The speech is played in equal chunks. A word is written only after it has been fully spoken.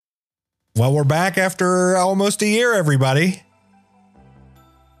Well, we're back after almost a year, everybody.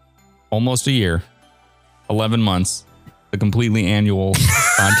 Almost a year. 11 months. A completely annual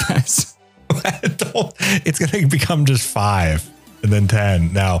podcast. It's going to become just 5 and then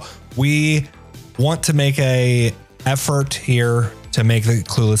 10. Now, we want to make a effort here to make the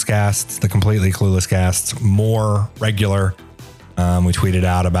Clueless Casts, the Completely Clueless Casts, more regular. We tweeted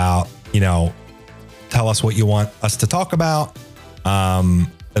out about, tell us what you want us to talk about,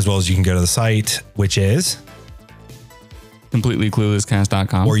 as well as you can go to the site, which is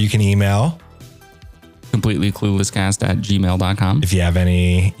completelycluelesscast.com, or you can email completelycluelesscast@gmail.com if you have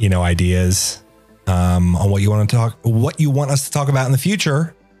any, ideas on what you want us to talk about in the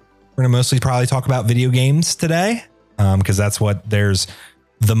future. We're going to mostly probably talk about video games today, because that's what there's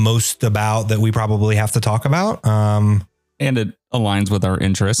the most about that we probably have to talk about. And it aligns with our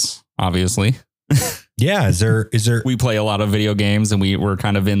interests, obviously. Yeah. Is there, we play a lot of video games, and we're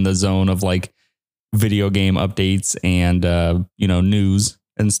kind of in the zone of like video game updates and, news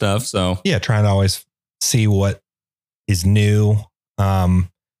and stuff. So yeah, trying to always see what is new.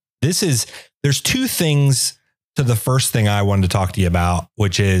 There's 2 things to the first thing I wanted to talk to you about,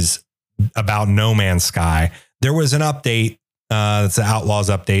 which is about No Man's Sky. There was an update. That's the Outlaws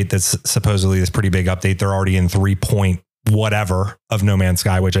update. That's supposedly this pretty big update. They're already in 3 point whatever of No Man's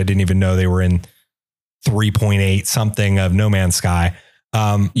Sky, which I didn't even know they were in 3.8 something of No Man's Sky.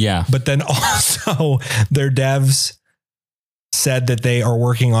 Yeah. But then also their devs said that they are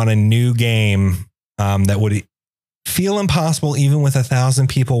working on a new game that would feel impossible even with 1,000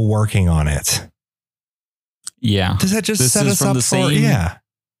 people working on it. Yeah. Does that just set us up for? Yeah.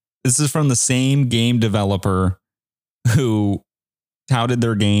 This is from the same game developer who touted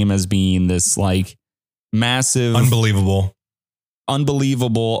their game as being this like massive, unbelievable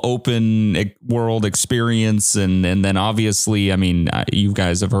open world experience. And then obviously, I mean, you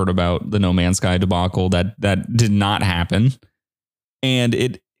guys have heard about the No Man's Sky debacle that did not happen. And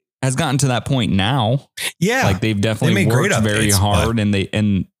it has gotten to that point now. Yeah. Like they've definitely worked very hard,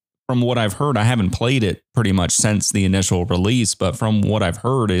 and from what I've heard, I haven't played it pretty much since the initial release, but from what I've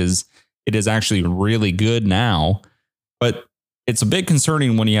heard it is actually really good now. But it's a bit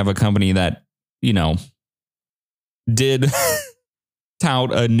concerning when you have a company that, did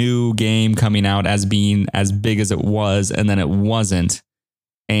tout a new game coming out as being as big as it was, and then it wasn't.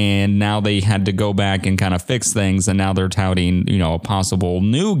 And now they had to go back and kind of fix things. And now they're touting, a possible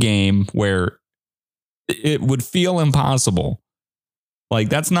new game where it would feel impossible. Like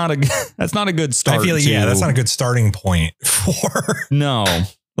that's not a good start. I feel that's not a good starting point for. No,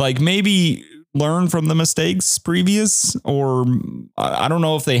 like maybe learn from the mistakes previous, or I don't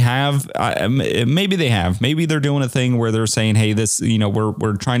know if they have. Maybe they have. Maybe they're doing a thing where they're saying, hey, this,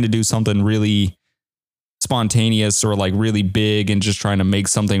 we're trying to do something really spontaneous or like really big and just trying to make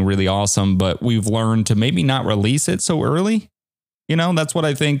something really awesome. But we've learned to maybe not release it so early. That's what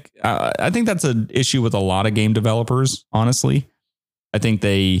I think. I think that's an issue with a lot of game developers, honestly. I think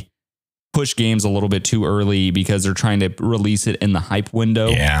they push games a little bit too early because they're trying to release it in the hype window.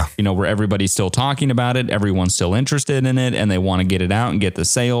 Yeah. Where everybody's still talking about it. Everyone's still interested in it and they want to get it out and get the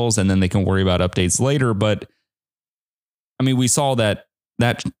sales, and then they can worry about updates later. But I mean, we saw that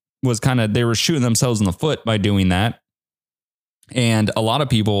was kind of, they were shooting themselves in the foot by doing that. And a lot of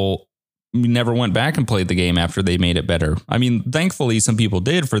people never went back and played the game after they made it better. I mean, thankfully some people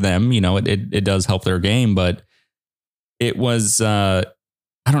did for them, it does help their game, but it was, I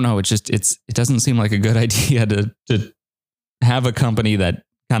don't know. It doesn't seem like a good idea to have a company that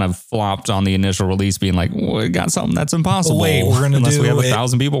kind of flopped on the initial release being like, well, we got something that's impossible. Wait, we're going to unless we have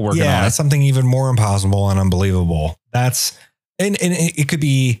 1,000 people working on it. Something even more impossible and unbelievable. And it could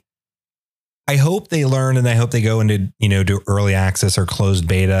be, I hope they learn, and I hope they go into, do early access or closed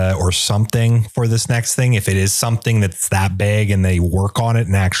beta or something for this next thing. If it is something that's that big and they work on it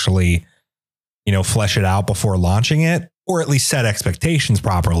and actually, flesh it out before launching it, or at least set expectations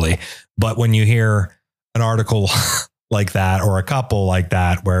properly. But when you hear an article like that, or a couple like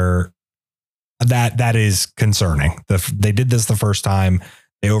that, where that is concerning. They did this the first time,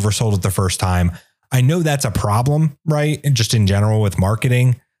 they oversold it the first time. I know that's a problem, right? And just in general with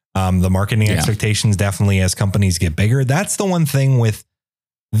marketing, the marketing expectations, definitely as companies get bigger. That's the one thing with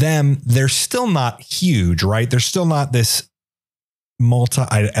them. They're still not huge, right? They're still not this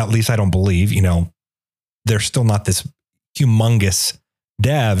at least I don't believe, they're still not this humongous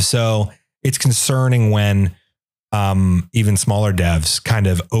dev. So it's concerning when even smaller devs kind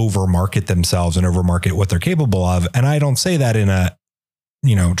of overmarket themselves and overmarket what they're capable of. And I don't say that in a,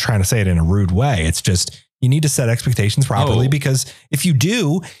 trying to say it in a rude way. It's just, you need to set expectations properly, because if you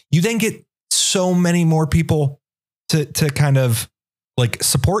do, you then get so many more people to kind of like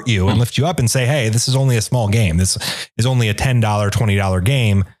support you and lift you up and say, hey, this is only a small game. This is only a $10, $20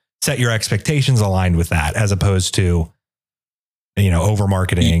 game. Set your expectations aligned with that, as opposed to, over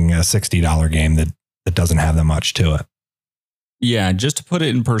marketing a $60 game that doesn't have that much to it. Yeah, just to put it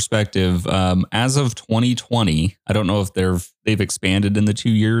in perspective, as of 2020, I don't know if they've expanded in the 2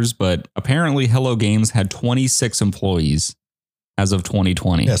 years, but apparently Hello Games had 26 employees as of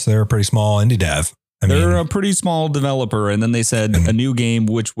 2020. Yes, they're a pretty small indie dev. They're a pretty small developer, and then they said a new game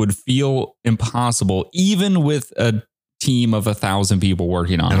which would feel impossible, even with a team of 1,000 people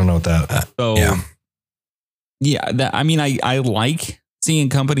working on it. I don't know what that. So, I like seeing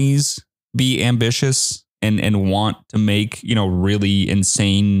companies be ambitious and want to make, really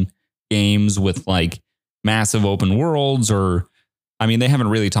insane games with like massive open worlds, or, they haven't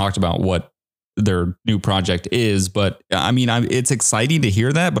really talked about what their new project is, but it's exciting to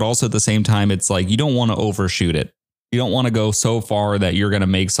hear that, but also at the same time, it's like, you don't want to overshoot it. You don't want to go so far that you're going to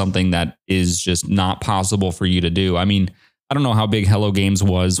make something that is just not possible for you to do. I don't know how big Hello Games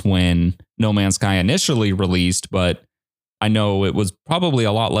was when No Man's Sky initially released, but I know it was probably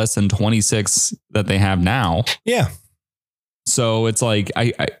a lot less than 26 that they have now. Yeah. So it's like,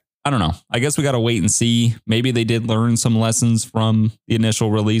 I don't know. I guess we got to wait and see. Maybe they did learn some lessons from the initial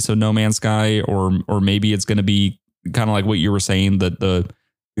release of No Man's Sky, or maybe it's going to be kind of like what you were saying, that the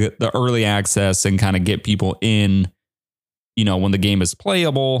early access and kind of get people in, when the game is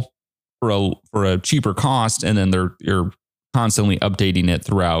playable for a cheaper cost, and then you're constantly updating it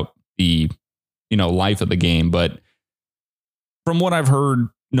throughout the life of the game. But from what I've heard,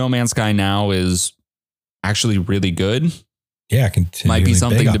 No Man's Sky now is actually really good. Yeah, might be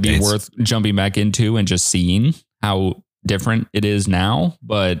something to be worth jumping back into and just seeing how different it is now.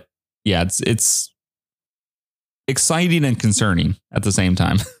 But yeah, it's exciting and concerning at the same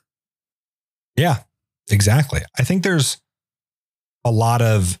time. Yeah, exactly. I think there's a lot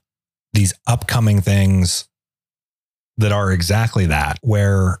of these upcoming things that are exactly that,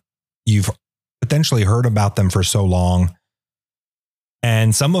 where you've potentially heard about them for so long.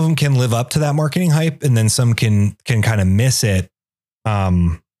 And some of them can live up to that marketing hype, and then some can kind of miss it.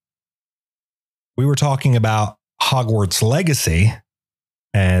 We were talking about Hogwarts Legacy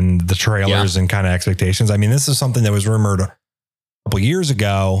and the trailers and kind of expectations. This is something that was rumored a couple years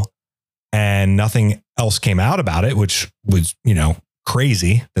ago, and nothing else came out about it, which was,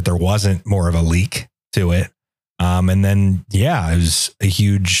 crazy that there wasn't more of a leak to it. And then, it was a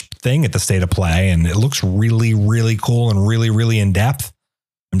huge thing at the State of Play, and it looks really, really cool and really, really in depth.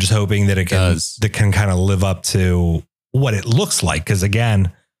 I'm just hoping that it can kind of live up to what it looks like. Cause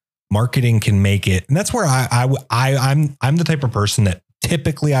again, marketing can make it. And that's where I'm the type of person that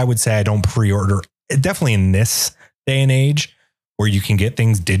typically I would say I don't pre-order, definitely in this day and age where you can get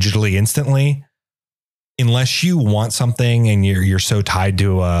things digitally instantly. Unless you want something and you're so tied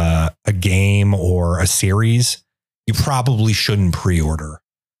to a game or a series, you probably shouldn't pre-order.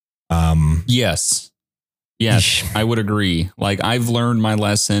 Yes, I would agree. Like, I've learned my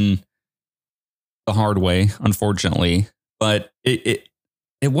lesson the hard way, unfortunately, but it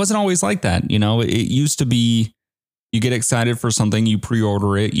wasn't always like that. It used to be, you get excited for something, you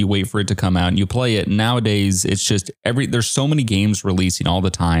pre-order it, you wait for it to come out and you play it. Nowadays, it's just there's so many games releasing all the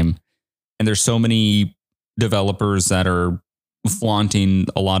time, and there's so many developers that are flaunting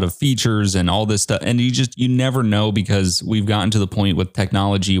a lot of features and all this stuff. And you never know, because we've gotten to the point with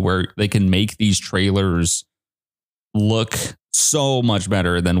technology where they can make these trailers look so much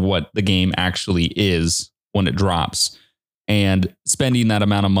better than what the game actually is when it drops. And spending that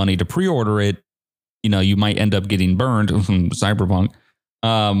amount of money to pre-order it, you might end up getting burned from Cyberpunk.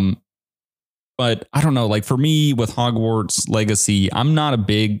 But I don't know, like for me with Hogwarts Legacy, I'm not a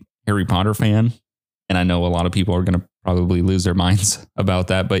big Harry Potter fan. And I know a lot of people are going to probably lose their minds about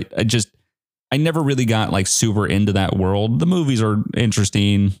that, but I never really got like super into that world. The movies are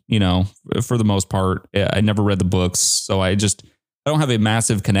interesting, for the most part. I never read the books, so I don't have a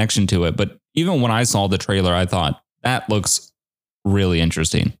massive connection to it. But even when I saw the trailer, I thought that looks really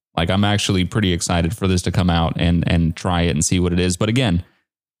interesting. Like, I'm actually pretty excited for this to come out and try it and see what it is. But again,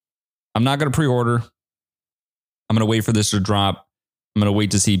 I'm not going to pre-order. I'm going to wait for this to drop. I'm going to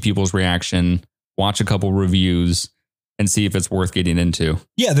wait to see people's reaction, watch a couple reviews, and see if it's worth getting into.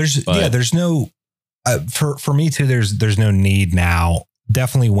 Yeah, there's no for me too. There's no need now.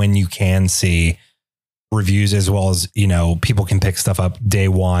 Definitely when you can see reviews, as well as people can pick stuff up day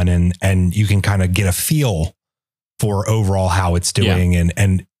one, and you can kind of get a feel for overall how it's doing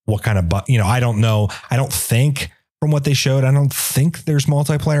and what kind of I don't know. I don't think from what they showed, I don't think there's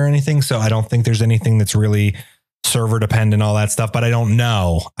multiplayer or anything. So I don't think there's anything that's really server dependent, all that stuff. But I don't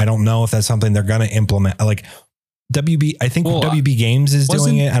know. I don't know if that's something they're going to implement. Like, I think WB Games is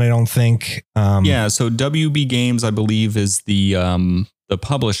doing it, and I don't think. Yeah, so WB Games, I believe, is the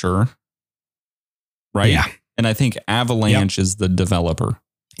publisher, right? Yeah, and I think Avalanche is the developer.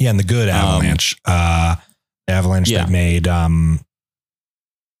 Yeah, and the good Avalanche, Avalanche that made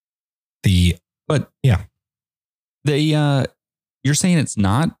You're saying it's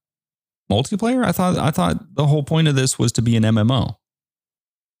not multiplayer? I thought the whole point of this was to be an MMO.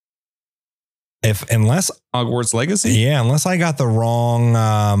 Unless Hogwarts Legacy? Yeah, unless I got the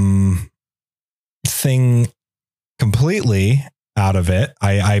wrong thing completely out of it.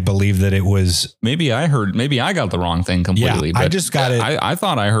 I believe that it was. Maybe I got the wrong thing completely. Yeah, but I just got it. I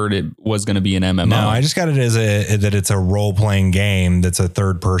thought I heard it was going to be an MMO. No, I just got it as that it's a role playing game that's a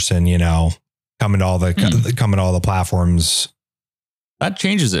third person, coming to all the platforms. That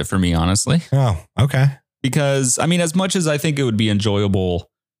changes it for me, honestly. Oh, okay. Because I mean, as much as I think it would be enjoyable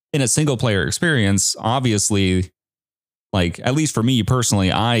in a single player experience, obviously, like at least for me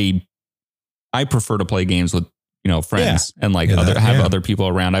personally, I prefer to play games with friends and like other people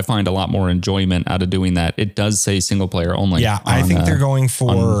around. I find a lot more enjoyment out of doing that. It does say single player only. Yeah, I think they're going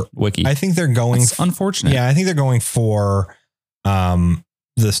for Wiki. I think they're going. That's unfortunate. Yeah, I think they're going for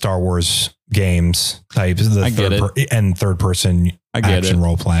the Star Wars games types. And third person action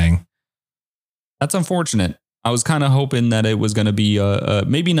role playing. That's unfortunate. I was kind of hoping that it was going to be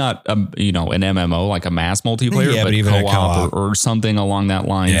maybe not an MMO like a mass multiplayer, but even co-op or something along that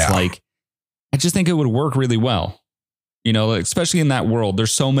lines. Yeah. Like, I just think it would work really well. Especially in that world.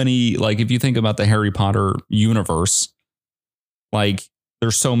 There's so many, like if you think about the Harry Potter universe, like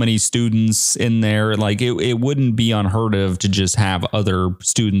there's so many students in there. Like it wouldn't be unheard of to just have other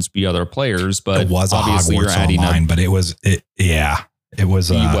students be other players. But it was obviously you're adding online, but it was.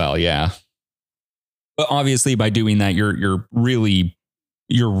 Well, yeah. But obviously, by doing that, you're really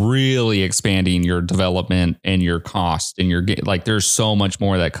expanding your development and your cost and your like. There's so much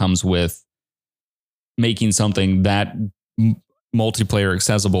more that comes with making something that multiplayer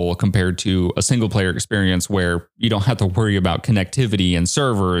accessible compared to a single player experience where you don't have to worry about connectivity and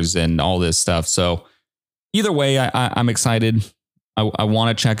servers and all this stuff. So either way, I'm excited. I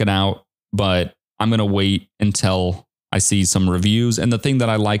want to check it out, but I'm going to wait until I see some reviews. And the thing that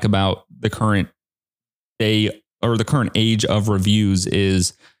I like about the current day or the current age of reviews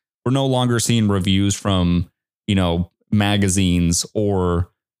is we're no longer seeing reviews from, magazines or,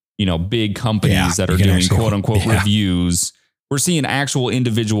 big companies that are doing quote unquote reviews. We're seeing actual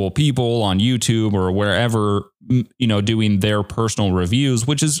individual people on YouTube or wherever, doing their personal reviews,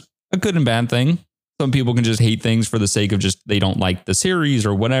 which is a good and bad thing. Some people can just hate things for the sake of just they don't like the series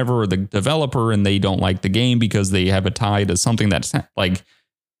or whatever, or the developer, and they don't like the game because they have a tie to something that's like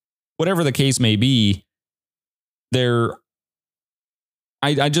whatever the case may be.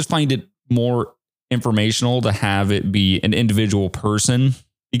 I just find it more informational to have it be an individual person,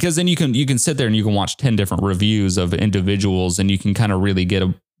 because then you can sit there and you can watch 10 different reviews of individuals and you can kind of really get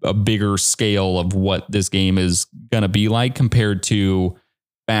a bigger scale of what this game is going to be like compared to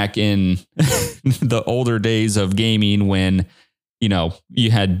back in the older days of gaming when,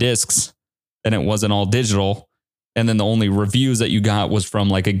 you had discs and it wasn't all digital. And then the only reviews that you got was from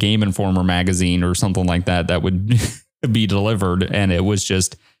like a Game Informer magazine or something like that would be delivered. And it was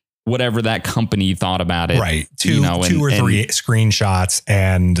just whatever that company thought about it. Right. Two or three screenshots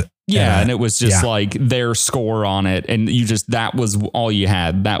and and it was just like their score on it. And that was all you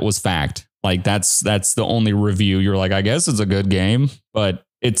had. That was fact. Like that's the only review. You're like, I guess it's a good game, but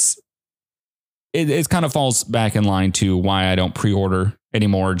it kind of falls back in line to why I don't pre-order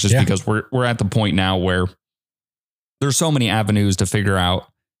anymore. Just because we're at the point now where there's so many avenues to figure out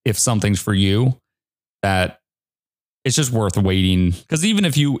if something's for you that it's just worth waiting. Because even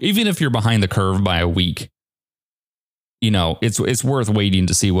if you're behind the curve by a week, it's worth waiting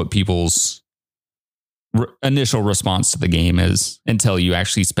to see what people's initial response to the game is until you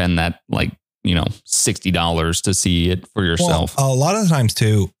actually spend that $60 to see it for yourself. Well, a lot of the times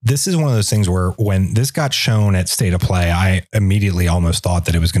too, this is one of those things where when this got shown at State of Play, I immediately almost thought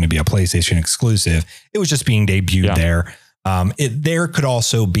that it was going to be a PlayStation exclusive. It was just being debuted there. There could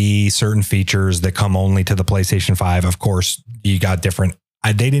also be certain features that come only to the PlayStation 5. Of course, you got different.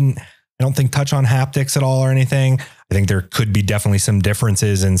 I don't think touch on haptics at all or anything. I think there could be definitely some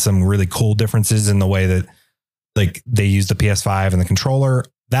differences and some really cool differences in the way that like they use the PS5 and the controller.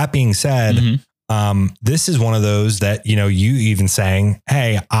 That being said, this is one of those that, you even saying,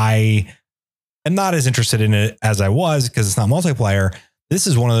 hey, I am not as interested in it as I was because it's not multiplayer. This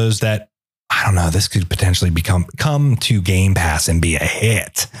is one of those that, I don't know, this could potentially come to Game Pass and be a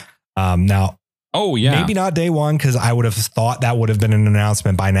hit. Now, maybe not day one, because I would have thought that would have been an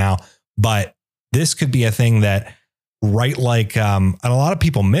announcement by now, but this could be a thing that right, like, and a lot of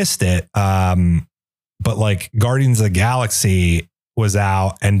people missed it. But like Guardians of the Galaxy was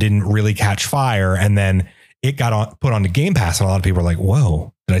out and didn't really catch fire. And then it got put on the Game Pass. And a lot of people were like,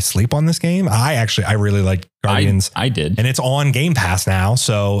 whoa, did I sleep on this game? I really liked Guardians. I did. And it's on Game Pass now.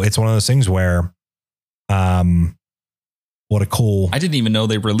 So it's one of those things where, what a cool. I didn't even know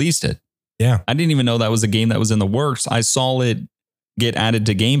they released it. Yeah. I didn't even know that was a game that was in the works. I saw it get added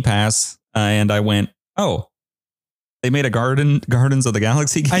to Game Pass and I went, oh, they made a Guardians of the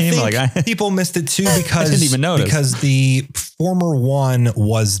Galaxy game. I think people missed it too because I didn't even notice. Because the former one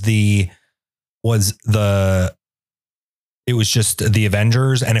was it was just the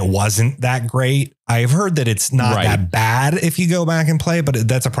Avengers and it wasn't that great. I've heard that it's not that bad if you go back and play, but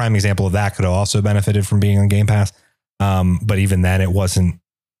that's a prime example of that. Could have also benefited from being on Game Pass. But even then it wasn't.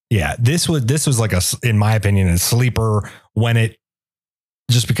 Yeah, this was like in my opinion, a sleeper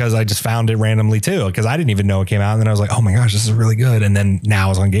just because I just found it randomly too, because I didn't even know it came out. And then I was like, oh my gosh, this is really good. And then now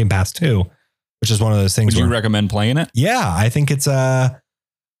it's on Game Pass too, which is one of those things. Would you recommend playing it? Yeah, I think it's I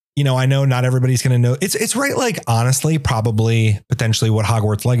know not everybody's going to know. It's right. Like, honestly, probably potentially what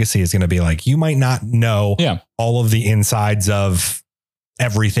Hogwarts Legacy is going to be like. You might not know all of the insides of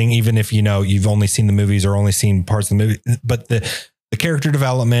everything, even if, you've only seen the movies or only seen parts of the movie, but the character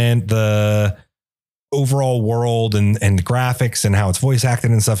development, the overall world and graphics and how it's voice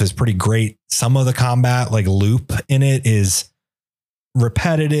acted and stuff is pretty great. Some of the combat, like loop in it, is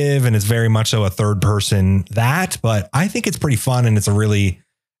repetitive and it's very much so a third person but I think it's pretty fun. And it's a really,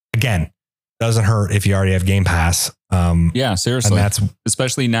 again, doesn't hurt if you already have Game Pass. Yeah, seriously. And that's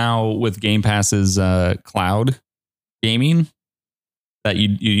especially now with Game Pass's cloud gaming that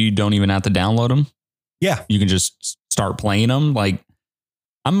you don't even have to download them. Yeah. You can just start playing them. Like,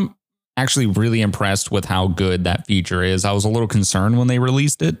 I'm actually really impressed with how good that feature is. I was a little concerned when they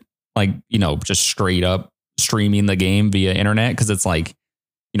released it, like, just straight up streaming the game via internet. Cause it's like,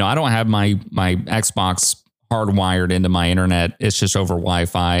 I don't have my Xbox hardwired into my internet. It's just over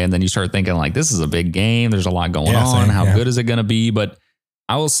Wi-Fi. And then you start thinking like, this is a big game. There's a lot going on. How good is it going to be? But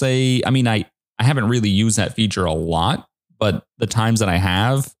I will say, I haven't really used that feature a lot, but the times that I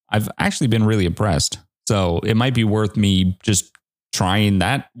have, I've actually been really impressed. So it might be worth me just trying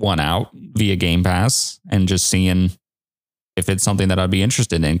that one out via Game Pass and just seeing if it's something that I'd be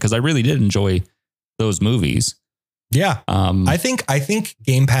interested in. Cause I really did enjoy those movies. Yeah. I think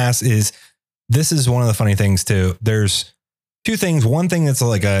Game Pass this is one of the funny things too. There's two things. One thing that's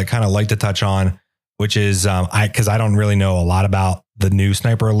like a kind of like to touch on, which is cause I don't really know a lot about the new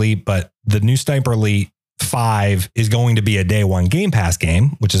Sniper Elite, but the new Sniper Elite 5 is going to be a day one Game Pass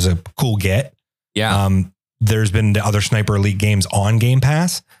game, which is a cool get. Yeah. There's been the other Sniper Elite games on Game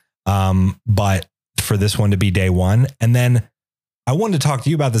Pass, but for this one to be day one. And then I wanted to talk to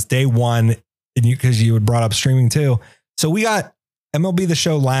you about this day one, because you had brought up streaming too. So we got MLB The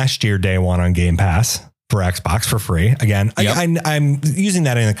Show last year, day one on Game Pass for Xbox for free. Again, I'm using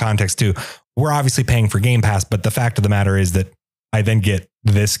that in the context too. We're obviously paying for Game Pass, but the fact of the matter is that I then get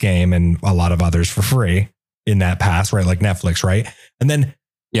this game and a lot of others for free in that pass, right? Like Netflix, right? And then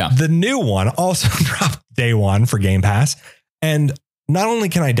the new one also dropped day one for Game Pass. And not only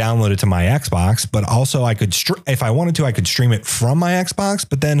can I download it to my Xbox, but also I could, if I wanted to, I could stream it from my Xbox.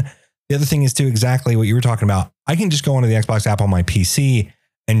 But then the other thing is too, exactly what you were talking about. I can just go onto the Xbox app on my PC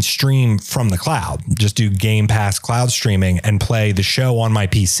and stream from the cloud, just do Game Pass cloud streaming and play the show on my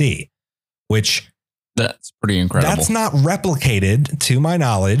PC, which that's pretty incredible. That's not replicated to my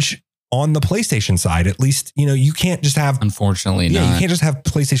knowledge on the PlayStation side. At least, you can't just have, unfortunately, you can't just have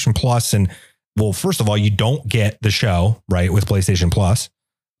PlayStation Plus. And well, first of all, you don't get the show right with PlayStation Plus.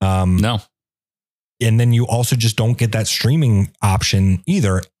 No. And then you also just don't get that streaming option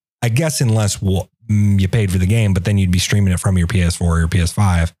either, I guess, unless you paid for the game, but then you'd be streaming it from your PS4 or your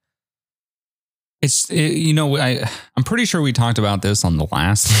PS5. I'm pretty sure we talked about this on the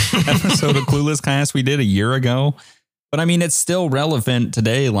last episode of Clueless Cast we did a year ago, but it's still relevant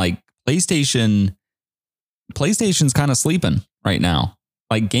today. Like PlayStation's kind of sleeping right now.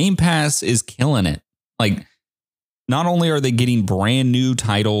 Like Game Pass is killing it. Like not only are they getting brand new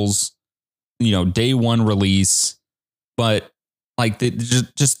titles, day one release, but like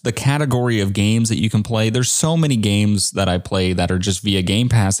just the category of games that you can play. There's so many games that I play that are just via Game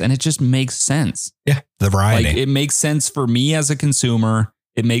Pass, and it just makes sense. Yeah, the variety. Like it makes sense for me as a consumer.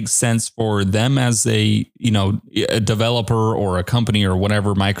 It makes sense for them as a developer or a company or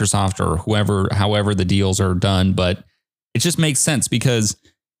whatever, Microsoft or whoever, however the deals are done. But it just makes sense because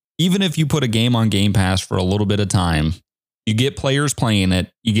even if you put a game on Game Pass for a little bit of time, you get players playing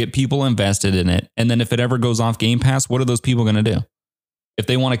it, you get people invested in it. And then if it ever goes off Game Pass, what are those people going to do? If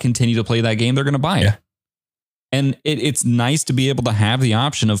they want to continue to play that game, they're going to buy it. And it's nice to be able to have the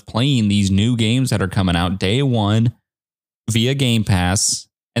option of playing these new games that are coming out day one via Game Pass,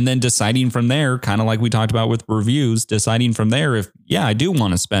 and then deciding from there, kind of like we talked about with reviews, deciding from there if, yeah, I do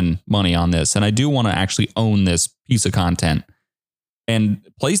want to spend money on this and I do want to actually own this piece of content. And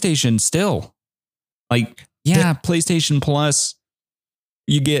PlayStation still, like, yeah, PlayStation Plus,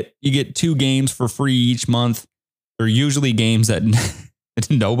 you get 2 games for free each month. They're usually games that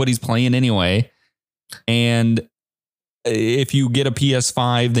nobody's playing anyway. And if you get a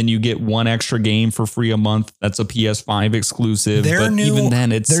PS5, then you get 1 extra game for free a month. That's a PS5 exclusive. Even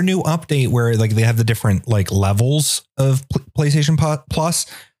then, it's their new update where like they have the different like levels of PlayStation Plus.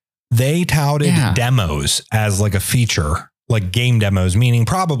 They touted demos as like a feature, like game demos, meaning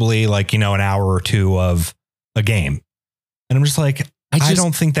probably like, an hour or 2 of a game. And I'm just like, I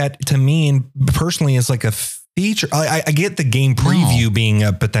don't think that, to me personally, is like a feature. I get the game preview being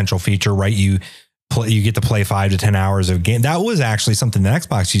a potential feature, right? You get to play 5 to 10 hours of game. That was actually something that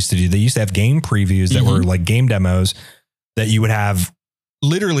Xbox used to do. They used to have game previews that were like game demos that you would have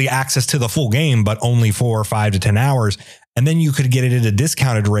literally access to the full game, but only for 5 to 10 hours. And then you could get it at a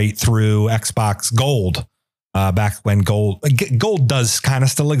discounted rate through Xbox Gold. Back when Gold does kind of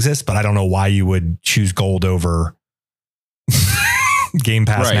still exist, but I don't know why you would choose Gold over Game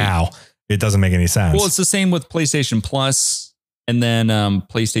Pass now. It doesn't make any sense. Well, it's the same with PlayStation Plus, and then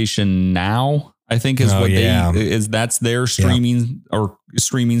PlayStation Now, I think that's their streaming or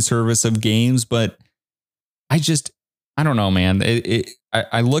streaming service of games. But I don't know, man.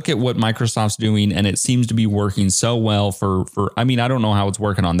 I look at what Microsoft's doing and it seems to be working so well for, I mean, I don't know how it's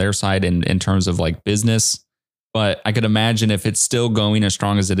working on their side in terms of like business, but I could imagine if it's still going as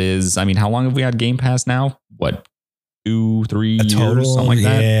strong as it is. I mean, how long have we had Game Pass now? What, 2-3 years, something like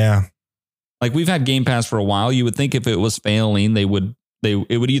that? Yeah. Like we've had Game Pass for a while. You would think if it was failing, it would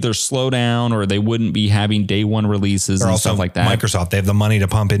either slow down or they wouldn't be having day one releases and stuff like that. Microsoft, they have the money to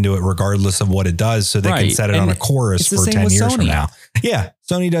pump into it regardless of what it does, so they can set it on a chorus for 10 years from now. Yeah,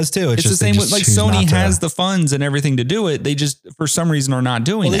 Sony does too. It's just the same with like Sony has the funds and everything to do it. They just, for some reason, are not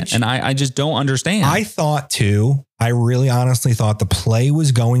doing it. And I just don't understand. I really honestly thought the play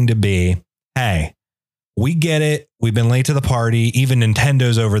was going to be, hey, we get it. We've been late to the party. Even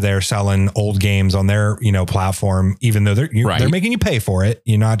Nintendo's over there selling old games on their, platform, even though they're making you pay for it.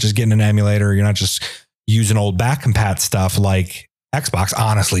 You're not just getting an emulator. You're not just using old back compat stuff like Xbox.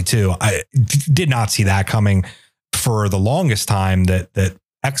 Honestly, too, I did not see that coming for the longest time, that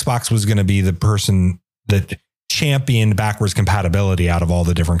Xbox was going to be the person that championed backwards compatibility out of all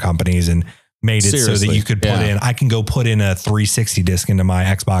the different companies and made it so that you could I can go put in a 360 disc into my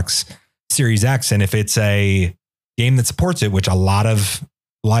Xbox Series X, and if it's a game that supports it, which a lot of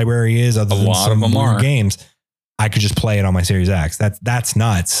library is, other than some of them are games, I could just play it on my Series X. That's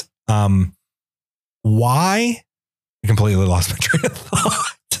nuts. Why? I completely lost my train of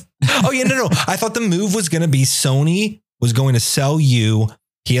thought. Oh yeah, no. I thought the move was going to be Sony was going to sell you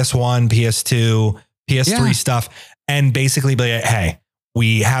PS1, PS2, PS3 stuff, and basically be like, hey,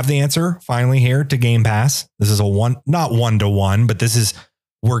 we have the answer finally here to Game Pass. This is not 1-to-1, but this is,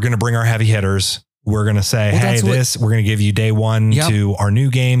 we're going to bring our heavy hitters. We're going to say, we're going to give you day one to our new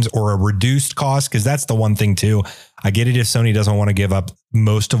games or a reduced cost. Cause that's the one thing too. I get it if Sony doesn't want to give up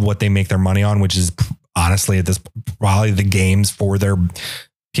most of what they make their money on, which is honestly at this probably the games for their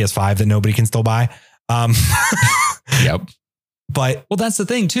PS5 that nobody can still buy. Yep. But that's the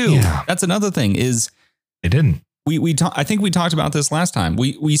thing too. Yeah. That's another thing is they didn't. I think we talked about this last time.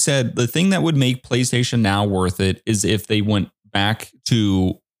 We said the thing that would make PlayStation Now worth it is if they went back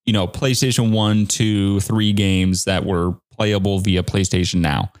to, PlayStation 1, 2, 3 games that were playable via PlayStation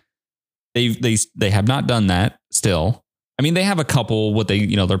Now. They have not done that still. I mean, they have a couple their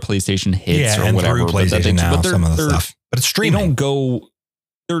PlayStation hits or whatever. PlayStation Now, some of the stuff. But it's streaming. They don't go.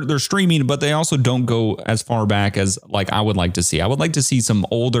 They're streaming, but they also don't go as far back as like I would like to see. I would like to see some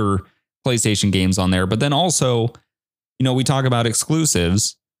older PlayStation games on there. But then also, we talk about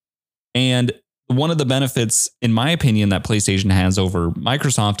exclusives, and one of the benefits, in my opinion, that PlayStation has over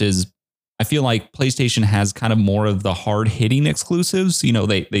Microsoft is I feel like PlayStation has kind of more of the hard hitting exclusives.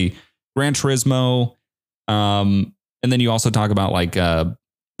 They Gran Turismo, and then you also talk about like The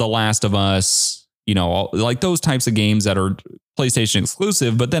Last of Us, like those types of games that are PlayStation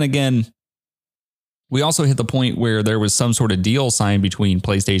exclusive. But then again, we also hit the point where there was some sort of deal signed between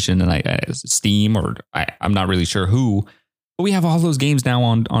PlayStation and Steam, or I'm not really sure who, but we have all those games now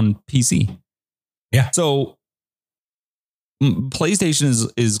on PC. Yeah. So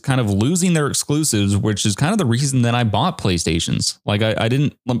PlayStation is kind of losing their exclusives, which is kind of the reason that I bought PlayStations. Like I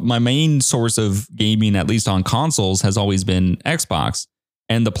didn't, my main source of gaming, at least on consoles, has always been Xbox.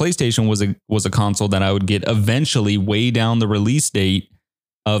 And the PlayStation was a console that I would get eventually way down the release date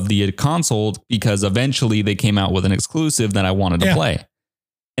of the console, because eventually they came out with an exclusive that I wanted to play.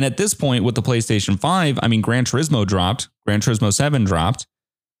 And at this point with the PlayStation 5, I mean, Gran Turismo dropped, Gran Turismo 7 dropped,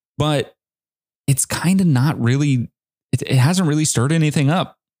 but it's kind of not really, it hasn't really stirred anything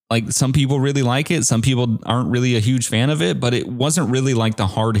up. Like, some people really like it. Some people aren't really a huge fan of it, but it wasn't really like the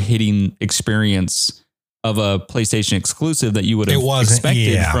hard hitting experience of a PlayStation exclusive that you would have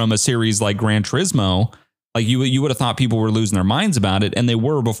expected from a series like Gran Turismo. Like, you would have thought people were losing their minds about it, and they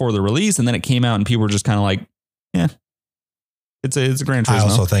were before the release. And then it came out and people were just kind of like, yeah, it's a Gran Turismo. I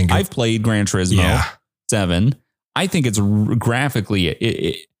also think I've played Gran Turismo 7. I think it's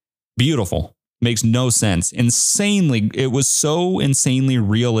graphically beautiful. Makes no sense. It was so insanely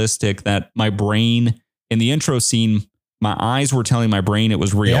realistic that my brain, in the intro scene, my eyes were telling my brain it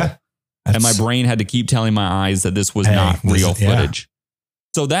was real. Yeah, and my brain had to keep telling my eyes that this was not real footage.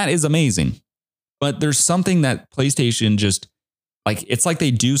 So that is amazing. But there's something that PlayStation just, like, it's like they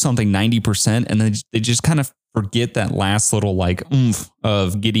do something 90% and then they just kind of forget that last little like oomph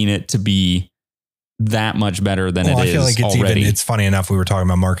of getting it to be that much better than it is. I feel like it's already. It's funny enough. We were talking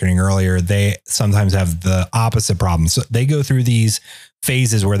about marketing earlier. They sometimes have the opposite problem. So they go through these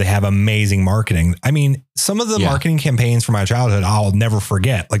phases where they have amazing marketing. I mean, some of the marketing campaigns from my childhood, I'll never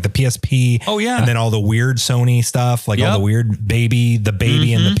forget, like the PSP. Oh yeah. And then all the weird Sony stuff, like all the weird baby and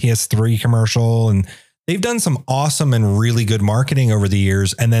the PS3 commercial. And they've done some awesome and really good marketing over the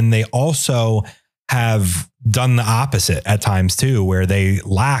years. And then they also have done the opposite at times too, where they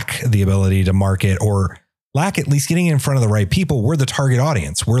lack the ability to market, or lack at least getting in front of the right people. We're the target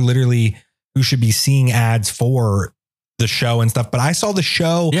audience. We're literally who should be seeing ads for the show and stuff. But I saw the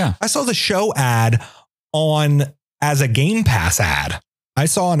show. Yeah. I saw the show ad as a Game Pass ad. I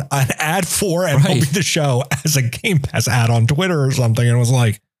saw an ad for MLB The Show as a Game Pass ad on Twitter or something. And it was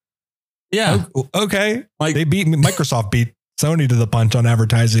like, yeah, okay. Like, Microsoft beat Sony to the punch on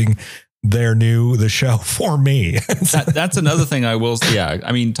advertising the show for me. That's another thing I will say. Yeah.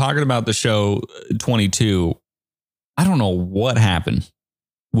 I mean, talking about the show 22, I don't know what happened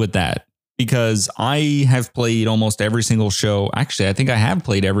with that, because I have played almost every single show. Actually, I think I have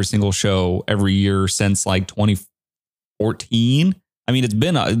played every single show every year since like 2014. I mean, it's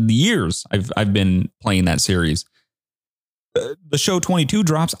been years I've been playing that series. The show 22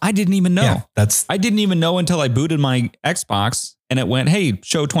 drops. I didn't even know. Yeah, I didn't even know until I booted my Xbox and it went, hey,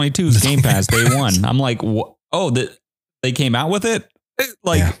 show 22's Game Pass day one. I'm like, they came out with it?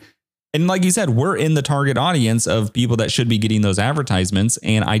 And like you said, we're in the target audience of people that should be getting those advertisements.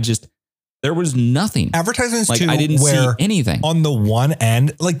 And there was nothing. Advertisements like, too, I didn't see anything. On the one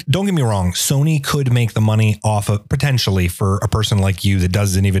end, like, don't get me wrong, Sony could make the money off of, potentially, for a person like you that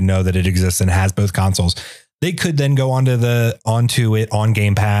doesn't even know that it exists and has both consoles. They could then go onto it on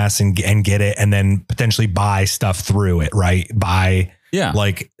Game Pass and get it, and then potentially buy stuff through it, right? Buy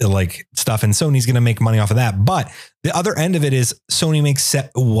like stuff, and Sony's going to make money off of that. But the other end of it is Sony makes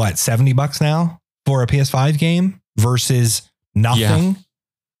 $70 now for a PS5 game versus nothing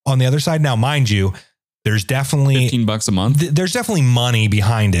on the other side. Now, mind you, there's definitely $15 a month. There's definitely money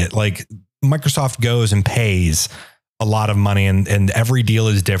behind it. Like, Microsoft goes and pays a lot of money, and every deal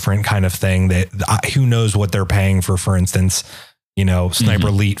is different, kind of thing. That who knows what they're paying for instance, Sniper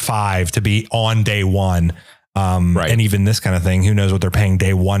Elite 5 to be on day one. And even this kind of thing, who knows what they're paying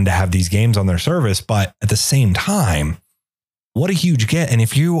day one to have these games on their service. But at the same time, what a huge get. And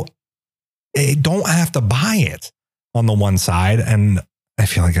if you don't have to buy it on the one side, and I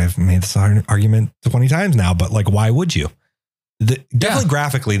feel like I've made this argument 20 times now, but like, why would you? Definitely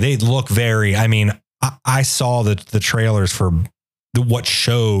graphically, they look very, I mean, I saw the trailers for what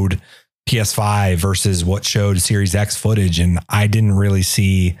showed PS5 versus what showed Series X footage, and I didn't really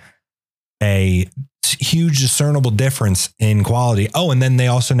see a huge discernible difference in quality. Oh, and then they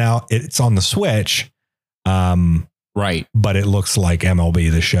also now it's on the Switch. Right. But it looks like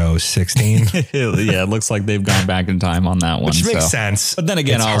MLB The Show 16. Yeah, it looks like they've gone back in time on that one. Which makes sense. But then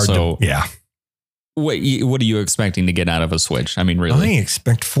again, also, Wait, what are you expecting to get out of a Switch? I mean, really? I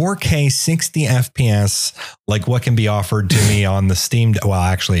expect 4K 60 FPS, like what can be offered to me on the Steam. Well,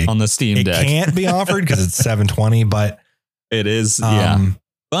 actually, on the Steam Deck, it can't be offered because it's 720, but it is.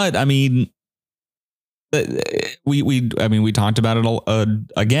 But I mean, we talked about it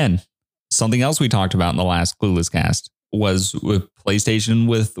again. Something else we talked about in the last Clueless Cast was with PlayStation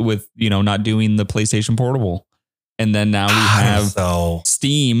with not doing the PlayStation Portable, and then now we have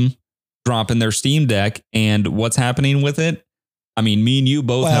Steam dropping their Steam Deck, and what's happening with it? I mean, me and you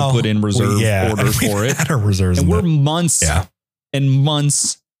both have put in reserve orders for it. And we're months and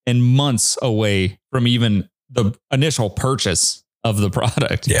months and months away from even the initial purchase of the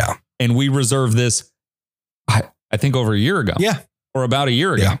product. Yeah. And we reserved this, I think, over a year ago. Yeah. Or about a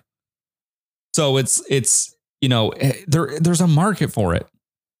year ago. Yeah. So it's there's a market for it.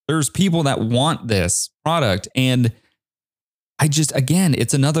 There's people that want this product. And again,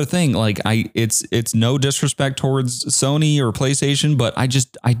 it's another thing. Like it's no disrespect towards Sony or PlayStation, but I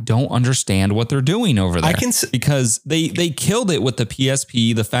don't understand what they're doing over there. Because they killed it with the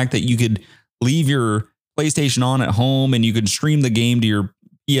PSP. The fact that you could leave your PlayStation on at home and you could stream the game to your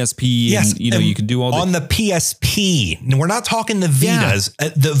PSP. Yes, and you could do all on the PSP. We're not talking the Vitas. Yeah.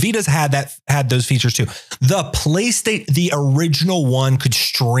 The Vitas had those features too. The PlayStation, the original one, could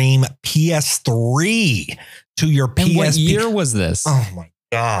stream PS3 to your PSP. And what year was this? Oh my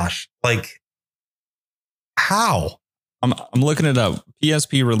gosh! Like how? I'm looking it up.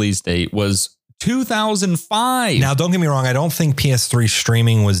 PSP release date was 2005. Now, don't get me wrong. I don't think PS3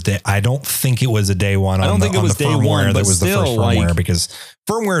 streaming was. I don't think it was a day one. I don't think it was day one. That was the first firmware, because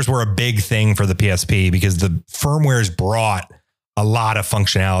firmwares were a big thing for the PSP, because the firmwares brought a lot of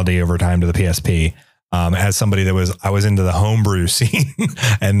functionality over time to the PSP. As somebody I was into the homebrew scene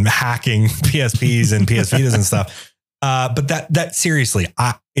and hacking PSPs and PS Vitas and stuff. But that seriously,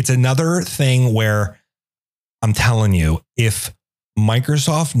 it's another thing where I'm telling you, if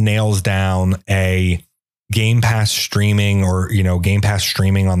Microsoft nails down a Game Pass streaming or, Game Pass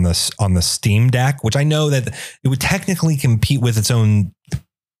streaming on the Steam Deck, which I know that it would technically compete with its own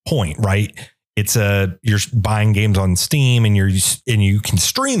point, right? You're buying games on Steam and you can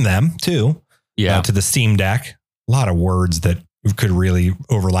stream them too. Yeah. To the Steam Deck. A lot of words that could really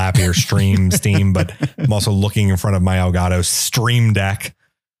overlap here. Stream, Steam, but I'm also looking in front of my Elgato Stream Deck.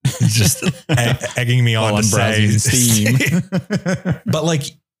 It's just egging me on to say Steam. But like,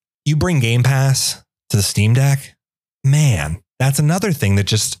 you bring Game Pass to the Steam Deck, man, that's another thing that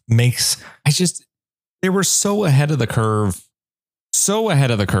just makes... They were so ahead of the curve.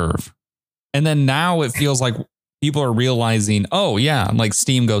 And then now it feels like people are realizing, oh yeah, like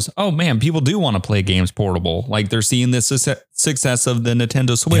Steam goes, oh man, people do want to play games portable. Like they're seeing this success of the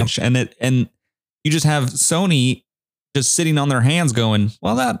Nintendo Switch. Yep. And you just have Sony just sitting on their hands going,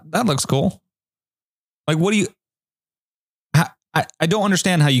 well, that looks cool. Like, I don't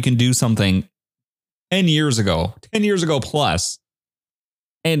understand how you can do something 10 years ago plus,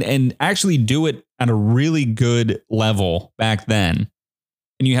 and actually do it at a really good level back then.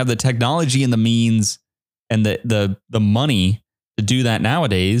 And you have the technology and the means and the money to do that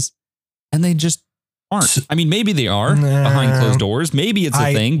nowadays. And they just aren't. I mean, maybe they are behind closed doors. Maybe it's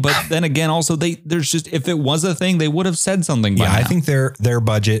a thing, but then again, also if it was a thing, they would have said something. By now. I think their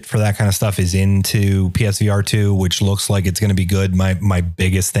budget for that kind of stuff is into PSVR 2, which looks like it's going to be good. My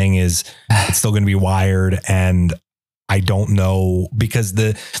biggest thing is it's still going to be wired, and I don't know, because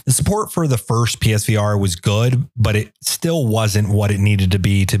the support for the first PSVR was good, but it still wasn't what it needed to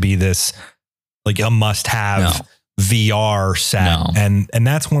be this like a must have. VR set. And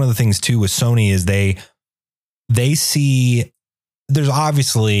that's one of the things too with Sony is they see there's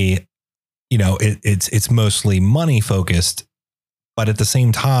obviously, it's mostly money focused, but at the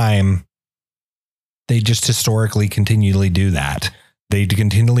same time, they just historically continually do that. They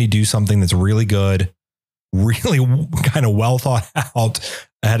continually do something that's really good, really kind of well thought out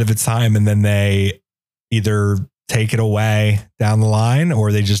ahead of its time. And then they either take it away down the line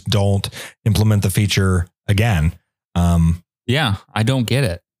or they just don't implement the feature again. I don't get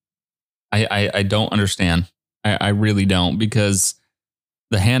it. I don't understand. I really don't, because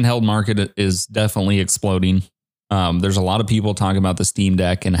the handheld market is definitely exploding. There's a lot of people talking about the Steam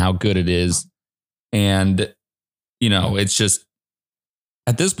Deck and how good it is. And, it's just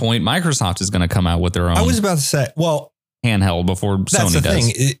at this point, Microsoft is going to come out with their own. I was about to say, handheld before Sony does. That's the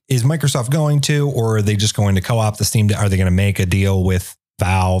thing. Is Microsoft going to, or are they just going to co-op the Steam Deck? Are they going to make a deal with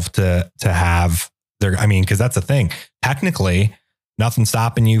Valve to have because that's the thing. Technically, nothing's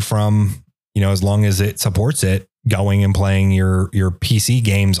stopping you from, as long as it supports it, going and playing your PC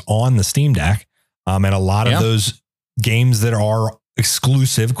games on the Steam Deck. And a lot of those games that are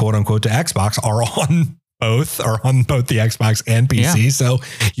exclusive, quote unquote, to Xbox are on both the Xbox and PC. Yeah. So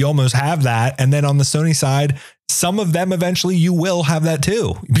you almost have that. And then on the Sony side, some of them eventually you will have that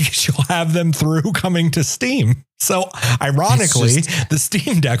too, because you'll have them through coming to Steam. So ironically, the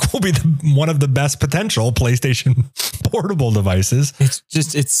Steam Deck will be one of the best potential PlayStation portable devices.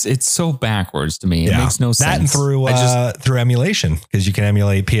 It's so backwards to me. It makes no sense. That and through emulation, because you can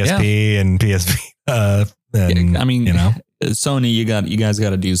emulate PSP and PSV. Sony, you guys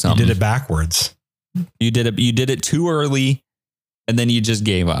got to do something. You did it backwards. You did it too early, and then you just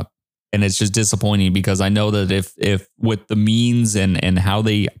gave up. And it's just disappointing because I know that if with the means and how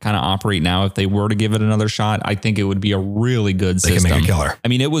they kind of operate now, if they were to give it another shot, I think it would be a really good system. They can make a killer. I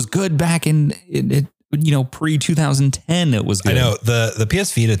mean, it was good back in pre 2010. It was good. I know the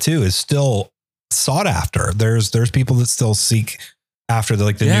PS Vita 2 is still sought after. There's people that still seek after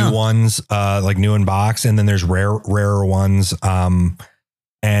the new ones, like new in box, and then there's rarer ones.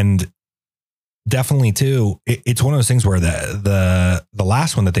 And definitely too, it's one of those things where the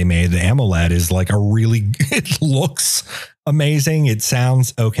last one that they made, the AMOLED, is like it looks amazing. It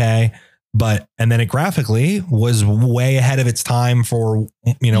sounds okay, and then it graphically was way ahead of its time for,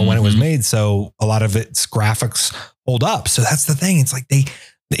 when it was made. So a lot of its graphics hold up. So that's the thing. It's like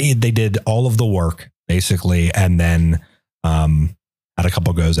they did all of the work basically, and then had a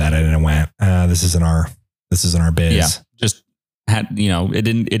couple goes at it, and it went, this isn't our biz. Yeah, just had, it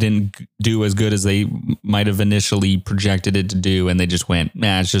didn't do as good as they might have initially projected it to do, and they just went,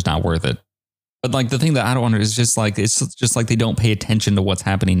 nah, it's just not worth it. But like the thing that I don't understand is it's just like they don't pay attention to what's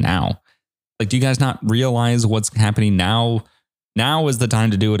happening now. Like, do you guys not realize what's happening now? Now is the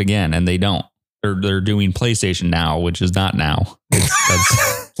time to do it again, and they don't. They're doing PlayStation Now, which is not now.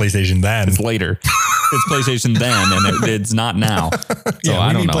 That's PlayStation then. It's later. It's PlayStation then, and it's not now. So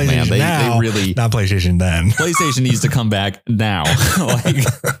I don't know, man. They really not PlayStation then. PlayStation needs to come back now. Like,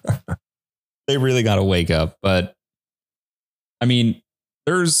 they really got to wake up. But I mean,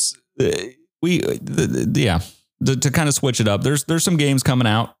 there's to kind of switch it up. There's some games coming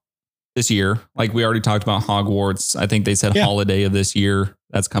out this year. Like we already talked about Hogwarts. I think they said holiday of this year.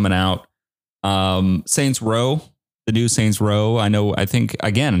 That's coming out. Saints Row. The new Saints Row. I think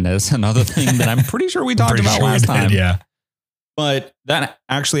again, that's another thing that I'm pretty sure we talked about last time. Yeah. But that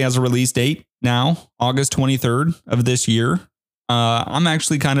actually has a release date now, August 23rd of this year. I'm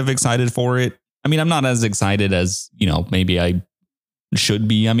actually kind of excited for it. I mean, I'm not as excited as, maybe I should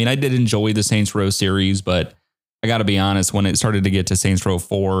be. I mean, I did enjoy the Saints Row series, but I got to be honest, when it started to get to Saints Row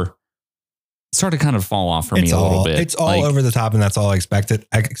 4, it started to kind of fall off for me a little bit. It's all over the top, and that's all I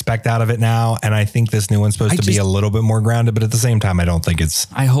expect out of it now. And I think this new one's supposed to be a little bit more grounded, but at the same time, I don't think it's.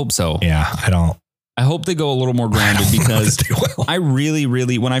 I hope so. Yeah, I don't. I hope they go a little more grounded because I really,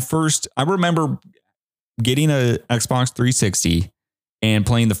 really, I remember getting a Xbox 360 and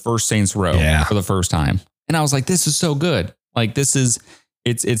playing the first Saints Row for the first time. And I was like, this is so good. Like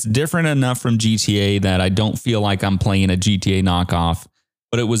it's different enough from GTA that I don't feel like I'm playing a GTA knockoff,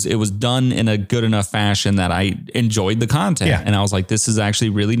 but it was done in a good enough fashion that I enjoyed the content. Yeah. And I was like, this is actually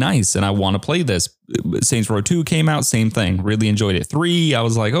really nice. And I want to play this. Saints Row 2 came out, same thing. Really enjoyed it. 3, I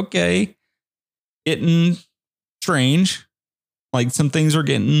was like, okay, getting strange. Like some things are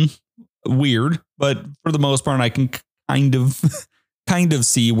getting weird, but for the most part, I can kind of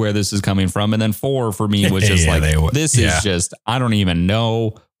see where this is coming from. And then 4 for me was just this is just, I don't even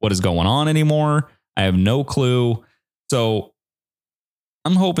know what is going on anymore. I have no clue. So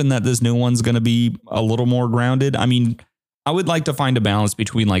I'm hoping that this new one's going to be a little more grounded. I mean, I would like to find a balance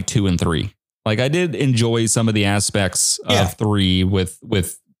between like 2 and 3. Like I did enjoy some of the aspects of 3 with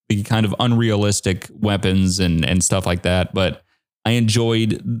the kind of unrealistic weapons and stuff like that. But I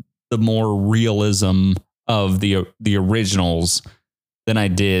enjoyed the more realism of the originals than I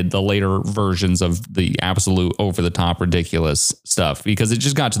did the later versions of the absolute over the top ridiculous stuff, because it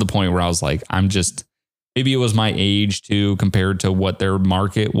just got to the point where I was like, maybe it was my age too, compared to what their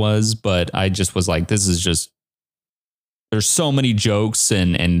market was. But I just was like, this is just, there's so many jokes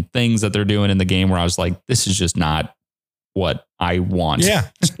and things that they're doing in the game where I was like, this is just not what I want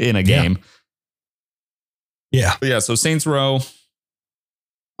in a game. Yeah. But yeah. So Saints Row,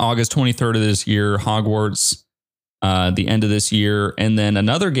 August 23rd of this year, Hogwarts, the end of this year. And then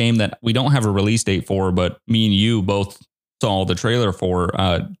another game that we don't have a release date for, but me and you both saw the trailer for,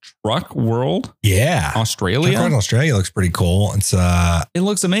 Truck World. Yeah. Australia. Truck World Australia looks pretty cool. It's it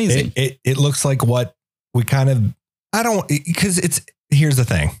looks amazing. It looks like what we here's the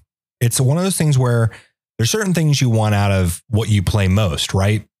thing. It's one of those things where there's certain things you want out of what you play most,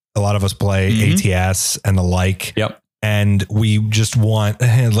 right? A lot of us play ATS and the like. Yep. And we just want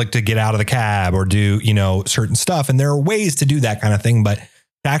like to get out of the cab or do, certain stuff. And there are ways to do that kind of thing, but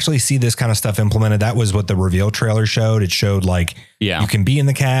to actually see this kind of stuff implemented, that was what the reveal trailer showed. It showed like, you can be in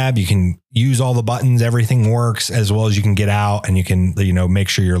the cab, you can use all the buttons, everything works, as well as you can get out and you can, make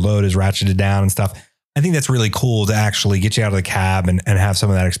sure your load is ratcheted down and stuff. I think that's really cool to actually get you out of the cab and have some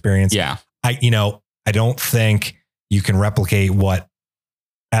of that experience. Yeah. I don't think you can replicate what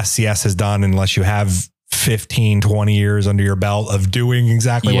SCS has done unless you have 15, 20 years under your belt of doing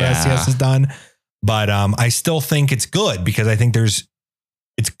exactly what SCS has done. But I still think it's good because I think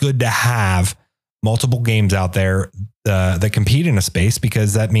it's good to have multiple games out there that compete in a space,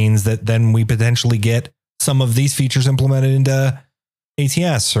 because that means that then we potentially get some of these features implemented into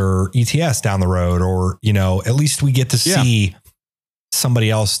ATS or ETS down the road, or, you know, at least we get to see somebody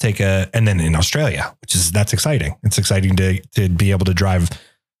else and then in Australia, that's exciting. It's exciting to be able to drive.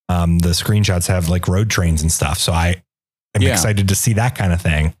 The screenshots have like road trains and stuff. So I'm excited to see that kind of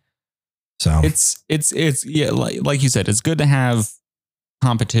thing. So it's like you said, it's good to have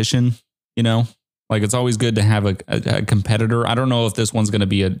competition, you know, like it's always good to have a competitor. I don't know if this one's going to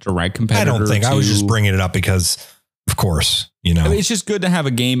be a direct competitor. I don't think I was just bringing it up because of course, you know, it's just good to have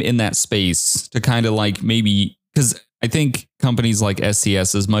a game in that space to kind of like maybe, because I think companies like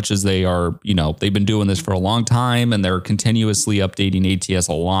SCS, as much as they are, you know, they've been doing this for a long time and they're continuously updating ATS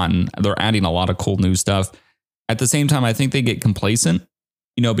a lot and they're adding a lot of cool new stuff. At the same time, I think they get complacent,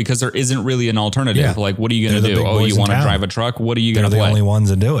 you know, because there isn't really an alternative. Yeah. Like, what are you going to do? Oh, you want to drive a truck? What are you going to play? They're the only ones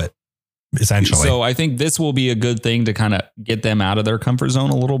that do it, essentially. So I think this will be a good thing to kind of get them out of their comfort zone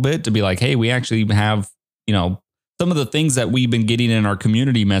a little bit, to be like, hey, we actually have, you know, some of the things that we've been getting in our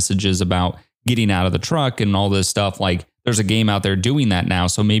community messages about getting out of the truck and all this stuff. Like, there's a game out there doing that now.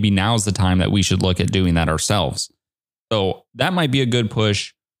 So maybe now's the time that we should look at doing that ourselves. So that might be a good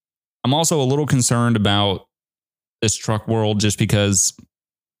push. I'm also a little concerned about this truck world, just because,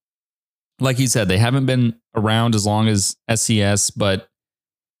 like you said, they haven't been around as long as SCS, but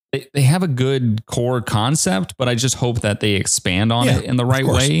they have a good core concept, but I just hope that they expand on it in the right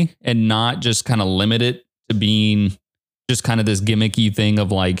way and not just kind of limit it to being just kind of this gimmicky thing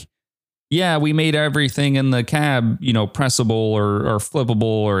of like, yeah, we made everything in the cab, you know, pressable or flippable,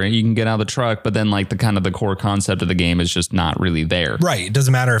 or you can get out of the truck. But then like the core concept of the game is just not really there. Right. It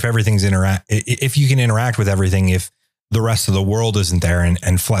doesn't matter if everything's if you can interact with everything, if the rest of the world isn't there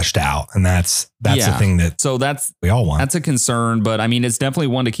and fleshed out. And that's the thing we all want. That's a concern. But I mean, it's definitely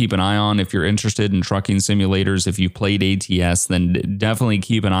one to keep an eye on if you're interested in trucking simulators. If you played ATS, then definitely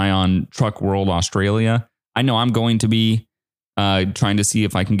keep an eye on Truck World Australia. I know I'm going to be trying to see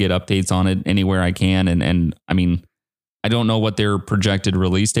if I can get updates on it anywhere I can. And I mean, I don't know what their projected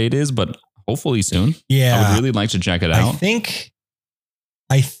release date is, but hopefully soon. Yeah. I would really like to check it out.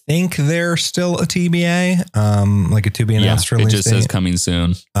 I think they're still a TBA, like a to be announced release. It just says coming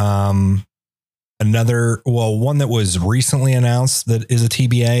soon. One that was recently announced that is a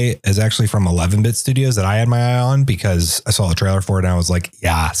TBA is actually from 11-Bit Studios that I had my eye on because I saw the trailer for it and I was like,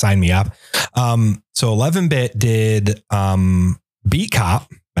 yeah, sign me up. So 11-Bit did Beat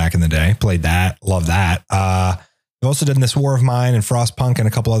Cop back in the day, played that, love that. They've also done This War of Mine and Frostpunk and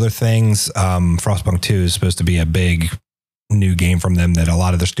a couple other things. Frostpunk 2 is supposed to be a big new game from them that a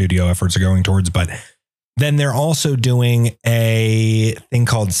lot of the studio efforts are going towards, but then they're also doing a thing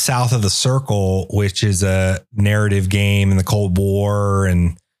called South of the Circle, which is a narrative game in the Cold War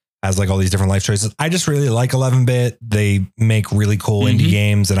and has like all these different life choices. I just really like 11-Bit. They make really cool indie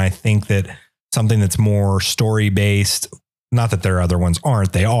games. And I think that something that's more story based, not that their other ones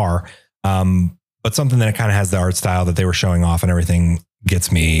aren't, they are, but something that kind of has the art style that they were showing off and everything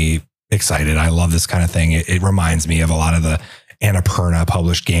gets me excited. I love this kind of thing. It reminds me of a lot of the Annapurna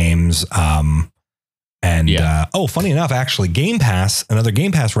published games. Funny enough, actually, Game Pass, another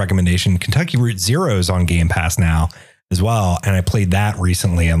Game Pass recommendation, Kentucky Route Zero is on Game Pass now as well. And I played that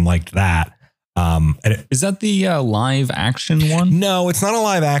recently and liked that. Is that the live action one? No, it's not a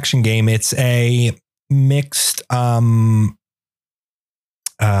live action game. It's a mixed,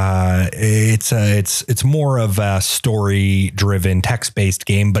 it's more of a story driven text based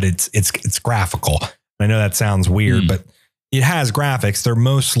game, but it's graphical. I know that sounds weird, but it has graphics. They're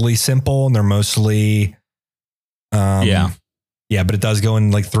mostly simple and they're mostly, but it does go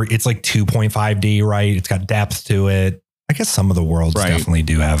in like it's like 2.5D, right? It's got depth to it. I guess some of the worlds definitely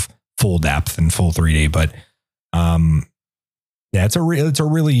do have full depth and full 3D, but, it's a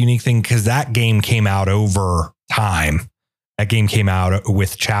really unique thing because that game came out over time. That game came out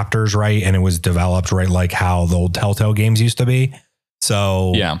with chapters, right? And it was developed, right? Like how the old Telltale games used to be.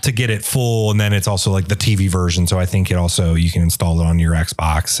 So to get it full, and then it's also like the TV version. So I think you can install it on your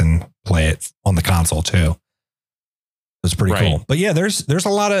Xbox and play it on the console too. It's pretty cool. But yeah, there's a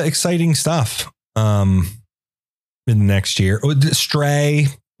lot of exciting stuff in the next year. Stray,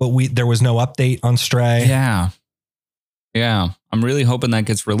 but there was no update on Stray. Yeah. I'm really hoping that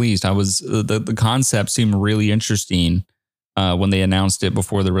gets released. The concept seemed really interesting when they announced it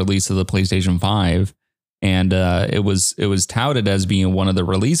before the release of the PlayStation 5. And it was touted as being one of the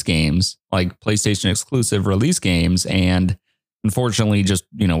release games, like PlayStation exclusive release games. And unfortunately, just,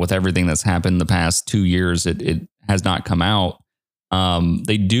 with everything that's happened the past 2 years, it has not come out.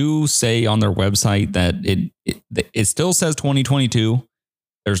 They do say on their website that it still says 2022.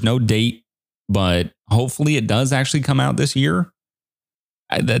 There's no date, but hopefully it does actually come out this year.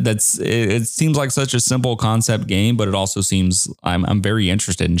 It seems like such a simple concept game, but it also seems I'm very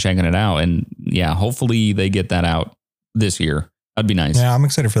interested in checking it out. And yeah, hopefully they get that out this year. That'd be nice. Yeah, I'm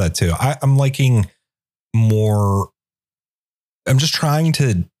excited for that too. I'm liking more. I'm just trying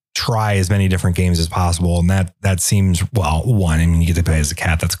to try as many different games as possible. And that seems, well, one, I mean, you get to play as a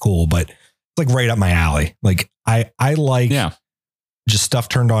cat. That's cool, but it's like right up my alley. Like I like just stuff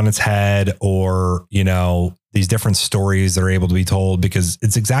turned on its head, or, you know, these different stories that are able to be told, because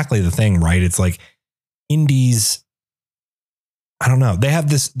it's exactly the thing, right? It's like indies. I don't know. They have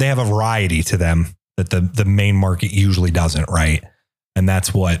a variety to them that the main market usually doesn't. Right. And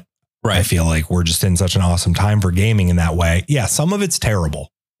that's what I feel like we're just in such an awesome time for gaming in that way. Yeah. Some of it's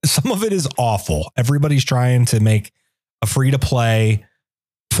terrible. Some of it is awful. Everybody's trying to make a free to play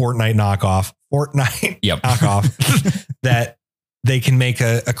Fortnite knockoff that they can make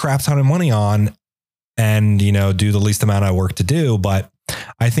a crap ton of money on and, you know, do the least amount of work to do. But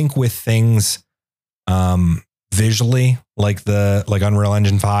I think with things visually, like Unreal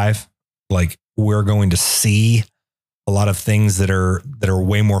Engine 5, like we're going to see a lot of things that are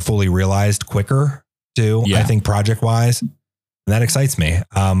way more fully realized quicker too. I think project wise, and that excites me.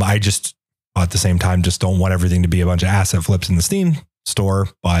 I just at the same time just don't want everything to be a bunch of asset flips in the Steam store.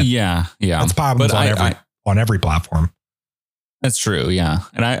 But that's problems on every platform. That's true. Yeah.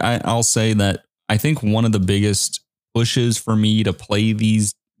 And I'll say that I think one of the biggest pushes for me to play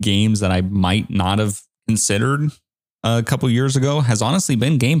these games that I might not have considered a couple of years ago has honestly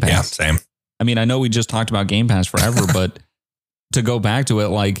been Game Pass. Yeah, same. I mean, I know we just talked about Game Pass forever, but to go back to it,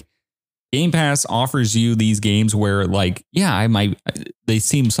 like Game Pass offers you these games where like, they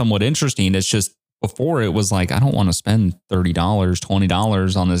seem somewhat interesting. It's just before it was like, I don't want to spend $30,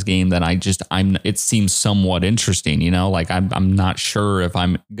 $20 on this game that it seems somewhat interesting, you know, like I'm not sure if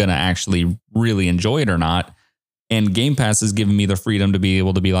I'm going to actually really enjoy it or not. And Game Pass has given me the freedom to be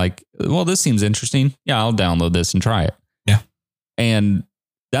able to be like, well, this seems interesting. Yeah, I'll download this and try it. Yeah. And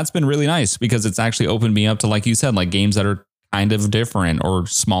that's been really nice because it's actually opened me up to, like you said, like games that are kind of different or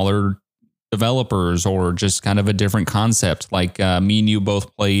smaller developers or just kind of a different concept. Like me and you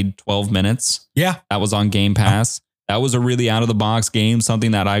both played 12 Minutes. Yeah. That was on Game Pass. That was a really out of the box game,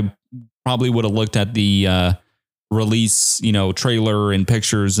 something that I probably would have looked at the release, you know, trailer and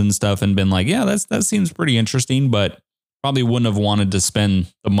pictures and stuff and been like, yeah, that seems pretty interesting, but probably wouldn't have wanted to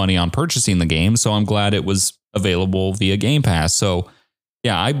spend the money on purchasing the game. So I'm glad it was available via Game Pass. So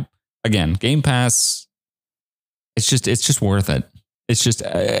yeah, Game Pass, it's just worth it. It's just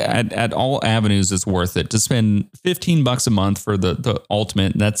at all avenues, it's worth it to spend $15 a month for the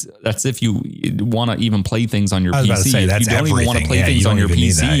ultimate. That's if you want to even play things on your PC. If you don't even want to play things on your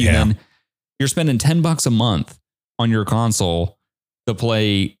PC, then you're spending $10 a month on your console to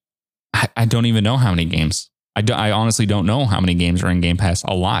play. I don't even know how many games. I honestly don't know how many games are in Game Pass.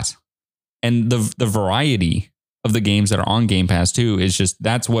 A lot. And the variety of the games that are on Game Pass too is just,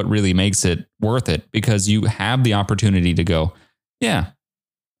 that's what really makes it worth it, because you have the opportunity to go, yeah,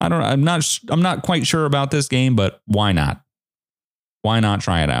 I'm not quite sure about this game, but why not? Why not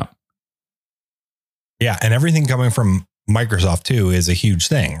try it out? Yeah. And everything coming from Microsoft too is a huge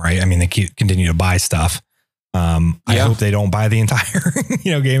thing, right? I mean, they continue to buy stuff. I hope they don't buy the entire,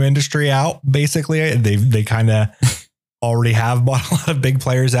 game industry out. Basically, they kind of already have bought a lot of big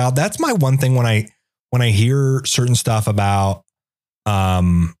players out. That's my one thing when I hear certain stuff about,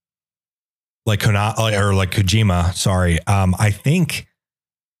 like Kojima, sorry. I think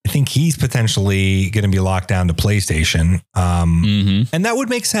he's potentially going to be locked down to PlayStation. And that would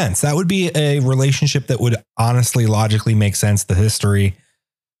make sense. That would be a relationship that would honestly logically make sense. The history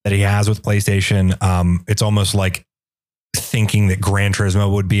that he has with PlayStation. It's almost like thinking that Gran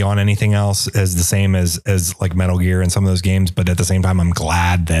Turismo would be on anything else as the same as like Metal Gear and some of those games. But at the same time, I'm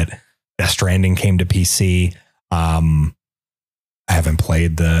glad that Death Stranding came to PC. I haven't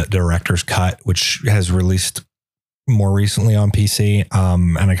played the director's cut, which has released more recently on PC.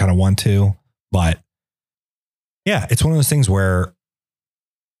 And I kind of want to, but yeah, it's one of those things where,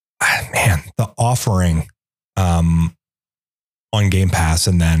 man, the offering, on Game Pass,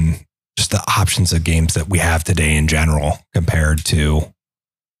 and then just the options of games that we have today in general compared to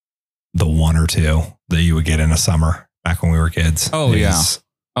the one or two that you would get in a summer back when we were kids. Oh, yeah.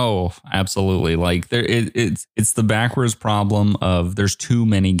 Oh, absolutely. Like it's the backwards problem of there's too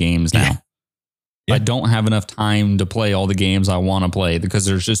many games now. Yeah. I don't have enough time to play all the games I want to play because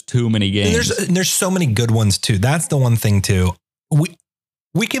there's just too many games. And there's so many good ones too. That's the one thing too.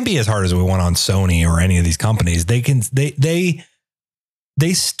 We can be as hard as we want on Sony or any of these companies.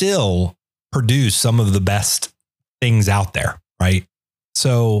 They still produce some of the best things out there, right?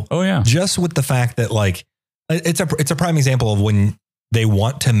 So Oh yeah. just with the fact that like, it's a prime example of when they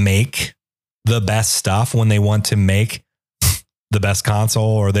want to make the best stuff, when they want to make the best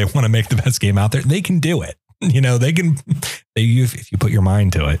console or they want to make the best game out there, they can do it. You know, if you put your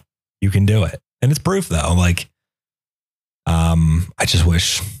mind to it, you can do it. And it's proof though. Like, I just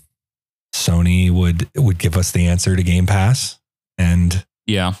wish Sony would give us the answer to Game Pass and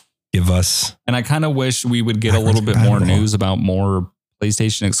give us. And I kind of wish we would get a little bit more news about more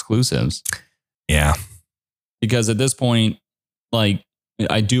PlayStation exclusives. Yeah. Because at this point, like,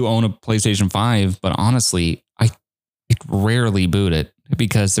 I do own a PlayStation 5, but honestly, I rarely boot it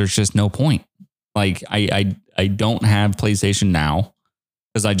because there's just no point. Like I don't have PlayStation Now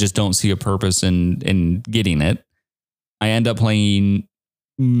because I just don't see a purpose in getting it. I end up playing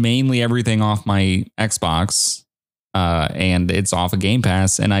mainly everything off my Xbox, and it's off of Game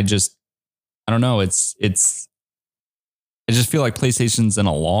Pass. And I don't know. I just feel like PlayStation's in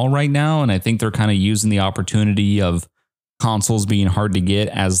a lull right now. And I think they're kind of using the opportunity of consoles being hard to get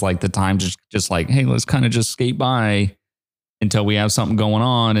as like the time just like, hey, let's kind of just skate by until we have something going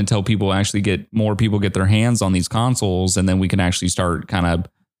on, until more people get their hands on these consoles. And then we can actually start kind of,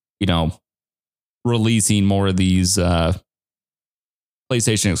 you know, releasing more of these PlayStation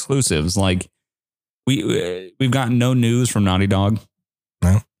exclusives. Like we've gotten no news from Naughty Dog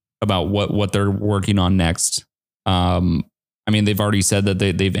about what they're working on next. I mean, they've already said that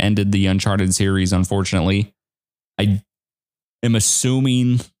they've ended the Uncharted series, unfortunately. I am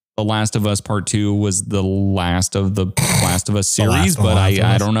assuming The Last of Us Part 2 was the last of the Last of Us series, but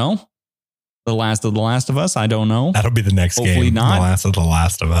I don't know. The Last of Us, I don't know. That'll be the next Hopefully game. Not. The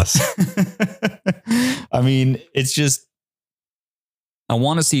Last of Us. I mean, it's just, I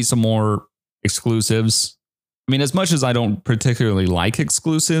want to see some more exclusives. I mean, as much as I don't particularly like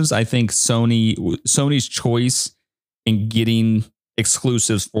exclusives, I think Sony's choice in getting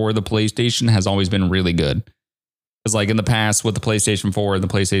exclusives for the PlayStation has always been really good. Because like in the past with the PlayStation 4 and the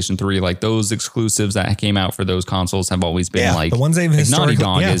PlayStation 3, like those exclusives that came out for those consoles have always been like the ones they've like Naughty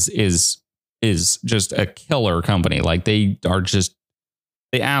Dog is just a killer company. Like they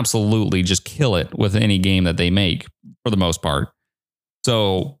absolutely just kill it with any game that they make for the most part.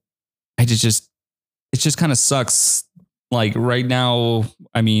 So it just kind of sucks. Like right now,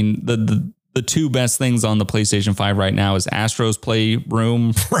 I mean, the two best things on the PlayStation 5 right now is Astro's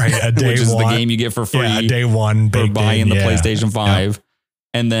Playroom, right? Which is the game you get for free. Yeah, day one for buying the PlayStation 5. Yep.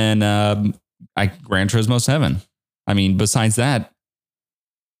 And then Gran Turismo 7. I mean, besides that,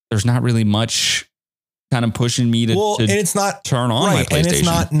 there's not really much kind of pushing me to and it's not turn on my PlayStation. And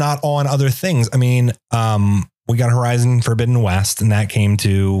it's not on other things. I mean, we got Horizon Forbidden West, and that came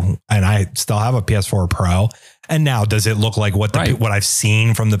to, and I still have a PS4 Pro. And now, does it look like what I've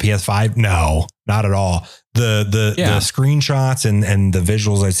seen from the PS5? No, not at all. The screenshots and the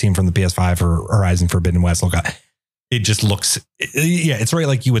visuals I've seen from the PS5 for Horizon Forbidden West it just looks, it's right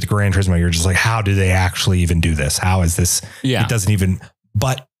like you with Gran Turismo. You're just like, how do they actually even do this? How is this? Yeah, it doesn't even.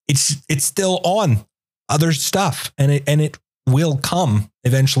 But it's still on other stuff, and it will come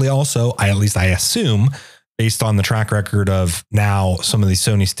eventually. Also, I assume, based on the track record of now some of these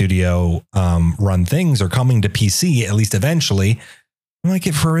Sony Studio run things are coming to PC, at least eventually. I might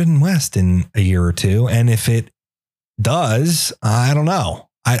get Forbidden West in a year or two. And if it does, I don't know.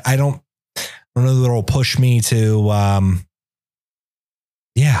 I don't know that it'll push me to,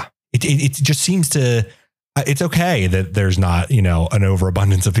 it just seems to, it's okay that there's not, an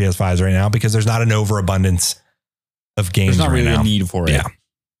overabundance of PS5s right now, because there's not an overabundance of games. There's not really a need for it. Yeah.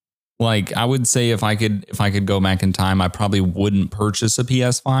 Like I would say if I could go back in time, I probably wouldn't purchase a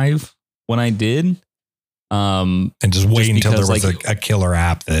PS5 when I did. And just wait until there was a killer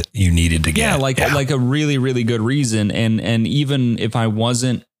app that you needed to get. Yeah, like a really, really good reason. And even if I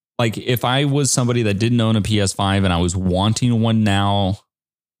wasn't, like if I was somebody that didn't own a PS5 and I was wanting one now,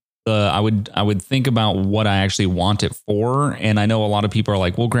 I would think about what I actually want it for. And I know a lot of people are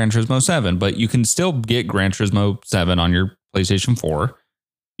like, well, Gran Turismo 7, but you can still get Gran Turismo 7 on your PlayStation 4.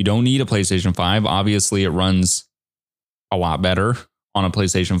 You don't need a PlayStation 5. Obviously, it runs a lot better on a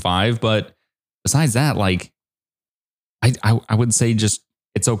PlayStation 5. But besides that, like, I would say just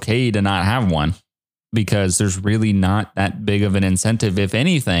it's okay to not have one, because there's really not that big of an incentive. If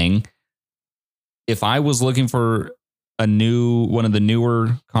anything, if I was looking for one of the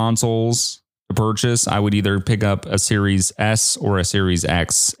newer consoles to purchase, I would either pick up a Series S or a Series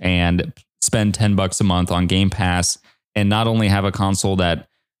X and spend $10 a month on Game Pass, and not only have a console that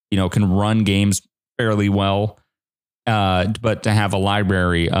can run games fairly well, but to have a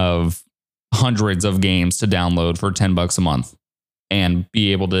library of hundreds of games to download for $10 a month and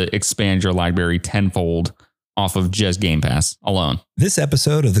be able to expand your library tenfold off of just Game Pass alone. This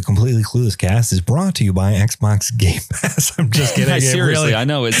episode of the Completely Clueless Cast is brought to you by Xbox Game Pass. I'm just kidding. Seriously, really, I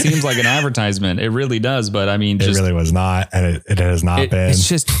know it seems like an advertisement. It really does, but I mean, it really was not, and it has not been. It's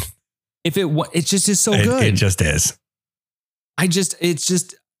just it just is so good. It just is. It's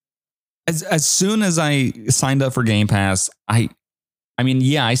just as soon as I signed up for Game Pass, I mean,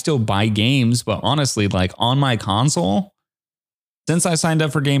 yeah, I still buy games, but honestly, like on my console, since I signed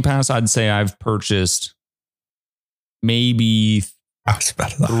up for Game Pass, I'd say I've purchased maybe I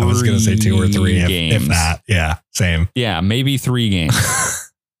was going to say 2 or 3 if that. Yeah, same. Yeah, maybe 3 games.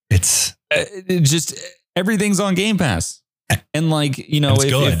 It just everything's on Game Pass. And like, you know,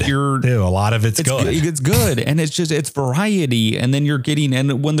 if you're a lot of it's good. It's good. And it's variety. And then you're getting,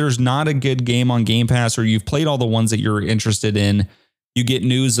 and when there's not a good game on Game Pass, or you've played all the ones that you're interested in, you get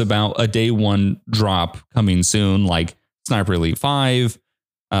news about a day one drop coming soon, like Sniper Elite 5,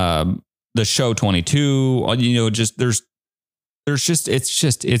 the Show 22, you know, just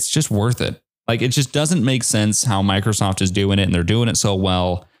it's just worth it. Like, it just doesn't make sense how Microsoft is doing it, and they're doing it so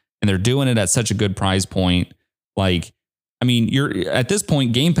well, and they're doing it at such a good price point. Like, I mean, you're at this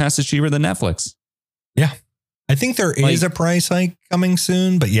point, Game Pass is cheaper than Netflix. Yeah. I think there is a price hike coming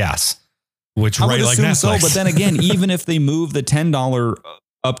soon, but yes. Which I would assume so, but then again, even if they move the $10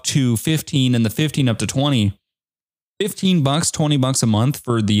 up to 15 and the 15 up to 20, $15, $20 a month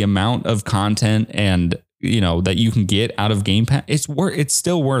for the amount of content and, you know, that you can get out of Game Pass, it's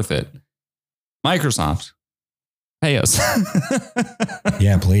still worth it. Microsoft, pay us.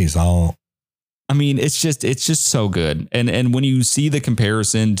 Yeah, please. I mean, it's just so good. And when you see the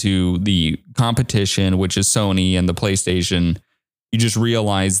comparison to the competition, which is Sony and the PlayStation, you just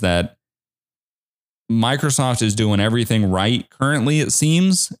realize that Microsoft is doing everything right currently, it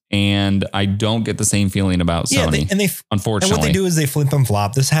seems, and I don't get the same feeling about Sony. Unfortunately, and what they do is they flip and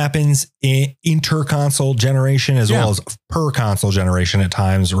flop. This happens in inter-console generation as well as per console generation at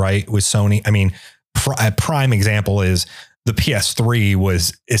times, right? With Sony, I mean, a prime example is the PS3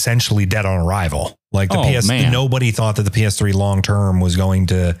 was essentially dead on arrival. Like nobody thought that the PS3 long term was going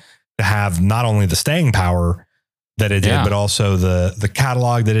to have not only the staying power that it did, but also the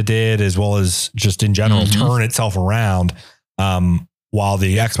catalog that it did, as well as just in general turn itself around. While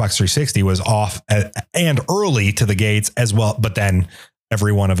the Xbox 360 was off and early to the gates as well, but then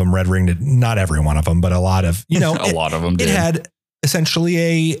every one of them red ringed. Not every one of them, but a lot of, you know, a lot of them did. It had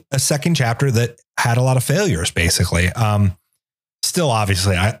essentially a second chapter that had a lot of failures, basically. Still,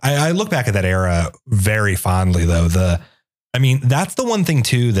 obviously, I look back at that era very fondly, though. I mean, that's the one thing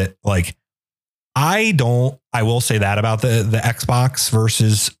too that, like, I will say that about the Xbox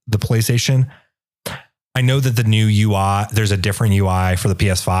versus the PlayStation. I know that the new UI, there's a different UI for the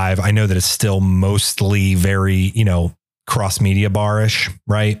PS5. I know that it's still mostly very, you know, cross media bar-ish,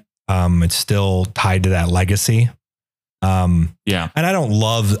 right? It's still tied to that legacy. And I don't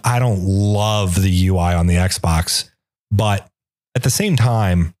love the UI on the Xbox, but at the same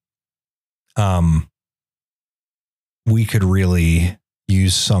time, we could really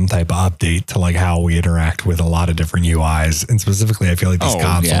use some type of update to like how we interact with a lot of different UIs. And specifically, I feel like these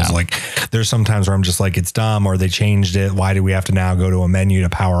consoles, like there's sometimes where I'm just like, it's dumb, or they changed it. Why do we have to now go to a menu to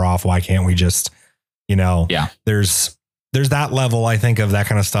power off? Why can't we just, you know, there's that level, I think, of that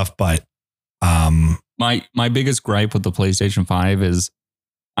kind of stuff. But my biggest gripe with the PlayStation 5 is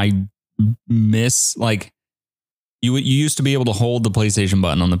I miss, like, you used to be able to hold the PlayStation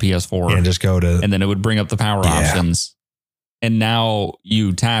button on the PS4 and just go to, and then it would bring up the power options. And now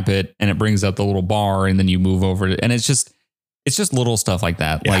you tap it and it brings up the little bar, and then you move over to, and it's just little stuff like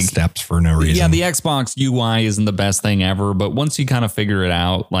that. Like steps for no reason. Yeah. The Xbox UI isn't the best thing ever, but once you kind of figure it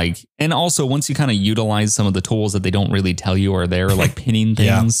out, like, and also once you kind of utilize some of the tools that they don't really tell you are there, like pinning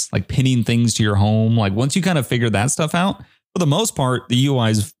things, like pinning things to your home. Like, once you kind of figure that stuff out, for the most part, the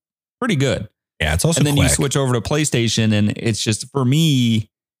UI is pretty good. Yeah. It's also, and then you switch over to PlayStation, and it's just, for me,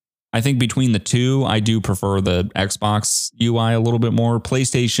 I think between the two, I do prefer the Xbox UI a little bit more.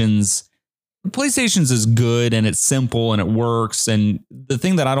 PlayStation's is good, and it's simple, and it works. And the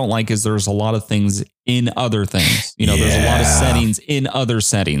thing that I don't like is there's a lot of things in other things. You know, there's a lot of settings in other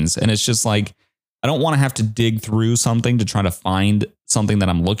settings. And it's just like, I don't want to have to dig through something to try to find something that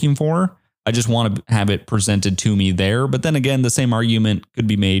I'm looking for. I just want to have it presented to me there. But then again, the same argument could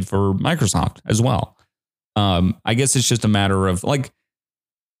be made for Microsoft as well. I guess it's just a matter of, like,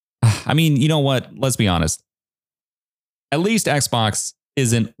 I mean, you know what? Let's be honest. At least Xbox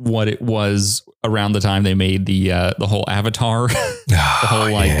isn't what it was around the time they made the whole Avatar. The whole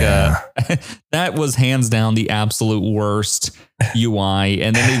that was hands down the absolute worst UI.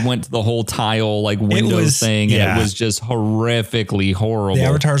 And then they went to the whole tile like Windows thing, and it was just horrifically horrible. The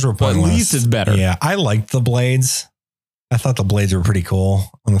avatars were pointless. But at least it's better. Yeah, I liked the blades. I thought the blades were pretty cool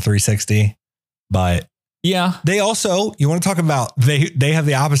on the 360, but yeah, they also, you want to talk about, they have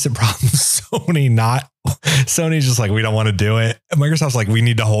the opposite problem. Sony's just like, we don't want to do it. And Microsoft's like, we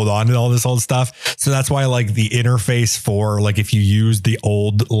need to hold on to all this old stuff. So that's why like the interface for like, if you use the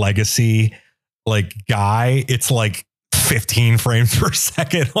old legacy, like guy, it's like 15 frames per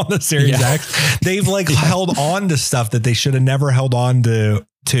second on the Series X. They've like held on to stuff that they should have never held on to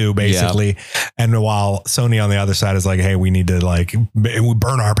basically. And while Sony on the other side is like, hey, we need to like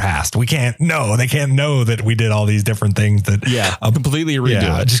burn our past. They can't know that we did all these different things that completely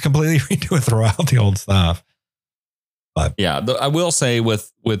redo it. Just completely redo it throughout the old stuff. But I will say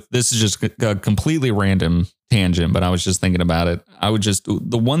with this is just a completely random tangent, but I was just thinking about it.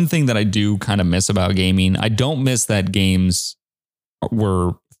 The one thing that I do kind of miss about gaming, I don't miss that games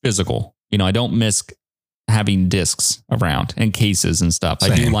were physical. You know, I don't miss having discs around and cases and stuff.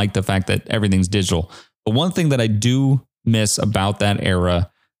 Same. I do like the fact that everything's digital. But one thing that I do miss about that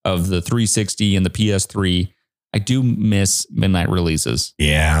era of the 360 and the PS3, I do miss midnight releases.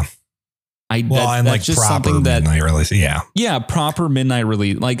 Yeah. That's just something that midnight release. Yeah, proper midnight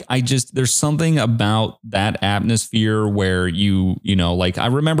release. Like there's something about that atmosphere where you know, like I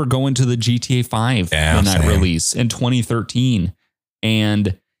remember going to the GTA 5 midnight release in 2013,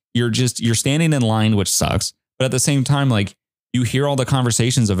 and you're standing in line, which sucks. But at the same time, like you hear all the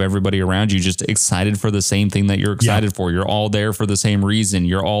conversations of everybody around you just excited for the same thing that you're excited for. You're all there for the same reason.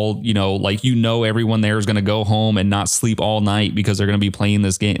 You're all, everyone there is going to go home and not sleep all night because they're going to be playing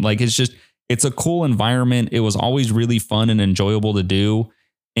this game. Like it's a cool environment. It was always really fun and enjoyable to do.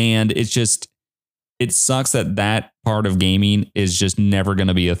 And it sucks that part of gaming is just never going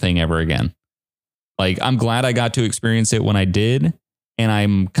to be a thing ever again. Like I'm glad I got to experience it when I did. And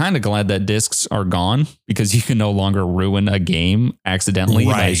I'm kind of glad that discs are gone because you can no longer ruin a game accidentally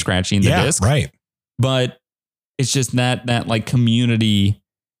by scratching the disc. Right. But it's just that like community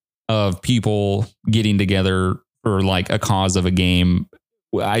of people getting together for like a cause of a game.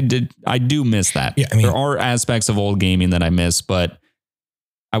 I do miss that. Yeah, I mean, there are aspects of old gaming that I miss, but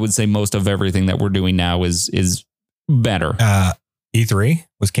I would say most of everything that we're doing now is better. E3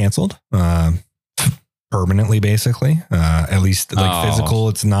 was canceled. Permanently, basically, at least like physical,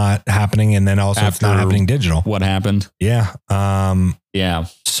 it's not happening. And then also it's not happening digital. What happened? Yeah.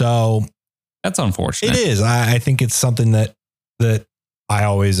 So that's unfortunate. It is. I think it's something that I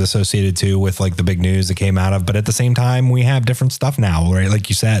always associated to with like the big news that came out of, but at the same time, we have different stuff now, right? Like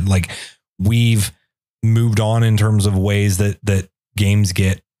you said, like we've moved on in terms of ways that games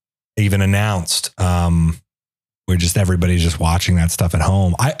get even announced. Everybody's just watching that stuff at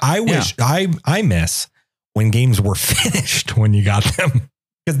home. I wish I miss when games were finished when you got them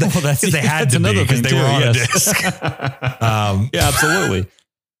because they had to be because they were on a disc. Yeah, absolutely.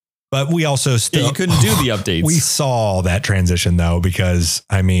 But we also still you couldn't do the updates. We saw that transition though, because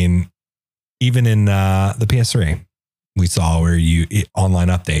I mean, even in the PS3, we saw where online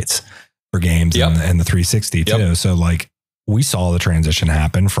updates for games and the 360 too. Yep. So like we saw the transition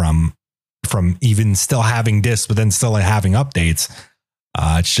happen from even still having discs, but then still having updates.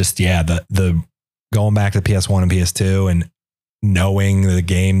 It's just, the going back to PS1 and PS2 and knowing the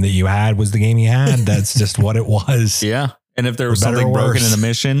game that you had was the game you had. That's just what it was. Yeah. And if there was something broken in a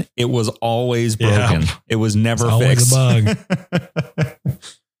mission, it was always broken. Yeah. It was never fixed. Always a bug.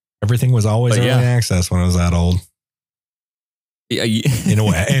 Everything was always early access when it was that old. Yeah, in a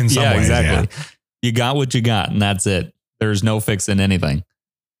way. In some ways, exactly. Yeah. You got what you got, and that's it. There's no fixing anything.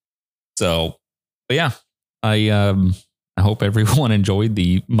 So, but yeah, I hope everyone enjoyed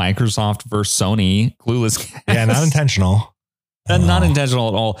the Microsoft versus Sony Clueless cast. Yeah, not intentional. Not intentional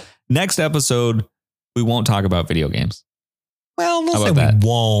at all. Next episode, we won't talk about video games. Well, we'll say we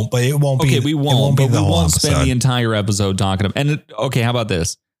won't, but it won't be. Okay, we won't, but we won't spend the entire episode talking about. Okay, how about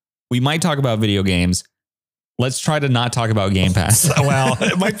this? We might talk about video games. Let's try to not talk about Game Pass. Well,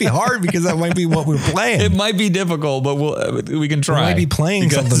 it might be hard because that might be what we're playing. It might be difficult, but we can try. We might be playing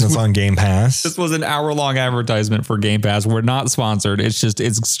something that's on Game Pass. This was an hour-long advertisement for Game Pass. We're not sponsored. It's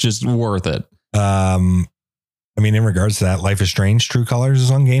just worth it. I mean, in regards to that, Life is Strange: True Colors is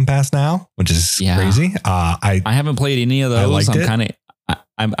on Game Pass now, which is crazy. I haven't played any of those.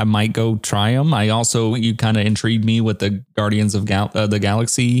 I might go try them. You kind of intrigued me with the Guardians of the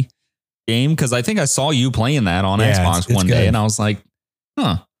Galaxy game, because I think I saw you playing that on Xbox it's one day, and I was like,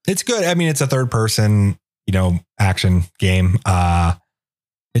 huh. It's good. I mean, it's a third person, action game.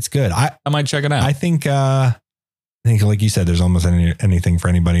 It's good. I might check it out. I think like you said, there's almost anything for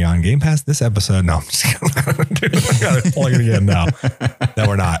anybody on Game Pass. This episode, no, I'm just gotta plug it again. No,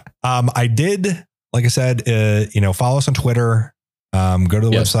 we're not. I did, like I said, follow us on Twitter. Go to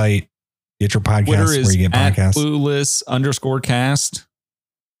the website, get your podcast where you get podcasts. Clueless_cast.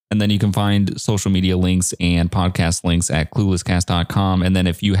 And then you can find social media links and podcast links at cluelesscast.com. And then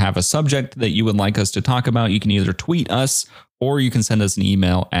if you have a subject that you would like us to talk about, you can either tweet us or you can send us an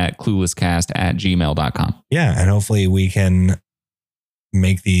email at cluelesscast@gmail.com. Yeah. And hopefully we can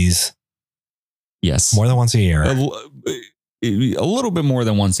make these more than once a year. A little bit more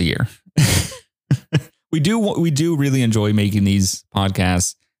than once a year. We do really enjoy making these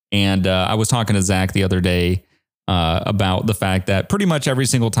podcasts. And I was talking to Zach the other day about the fact that pretty much every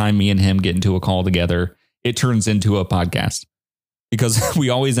single time me and him get into a call together, it turns into a podcast because we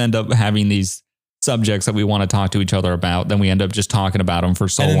always end up having these subjects that we want to talk to each other about. Then we end up just talking about them for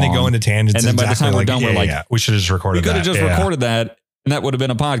so long. And then they go into tangents. And then by the time we're done, we're like, we should have just recorded that. We could have just recorded that and that would have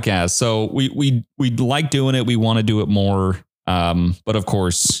been a podcast. So we like doing it. We want to do it more. But of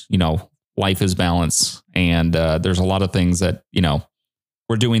course, life is balance and there's a lot of things that,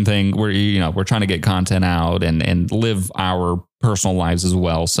 we're doing we're trying to get content out and live our personal lives as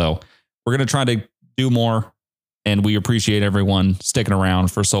well. So we're going to try to do more, and we appreciate everyone sticking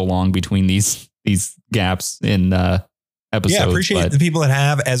around for so long between these gaps in episodes. Yeah, appreciate the people that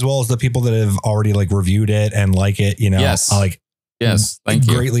have, as well as the people that have already reviewed it and like it. Yes, thank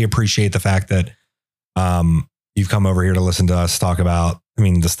you. Greatly appreciate the fact that you've come over here to listen to us talk about,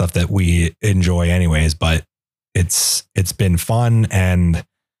 the stuff that we enjoy anyways, but it's been fun, and I'm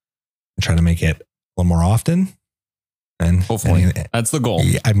trying to make it a little more often. And hopefully that's the goal.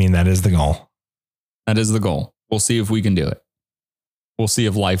 That is the goal. That is the goal. We'll see if we can do it. We'll see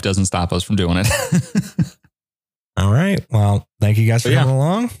if life doesn't stop us from doing it. All right. Well, thank you guys for coming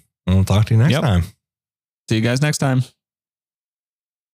along. And we'll talk to you next time. See you guys next time.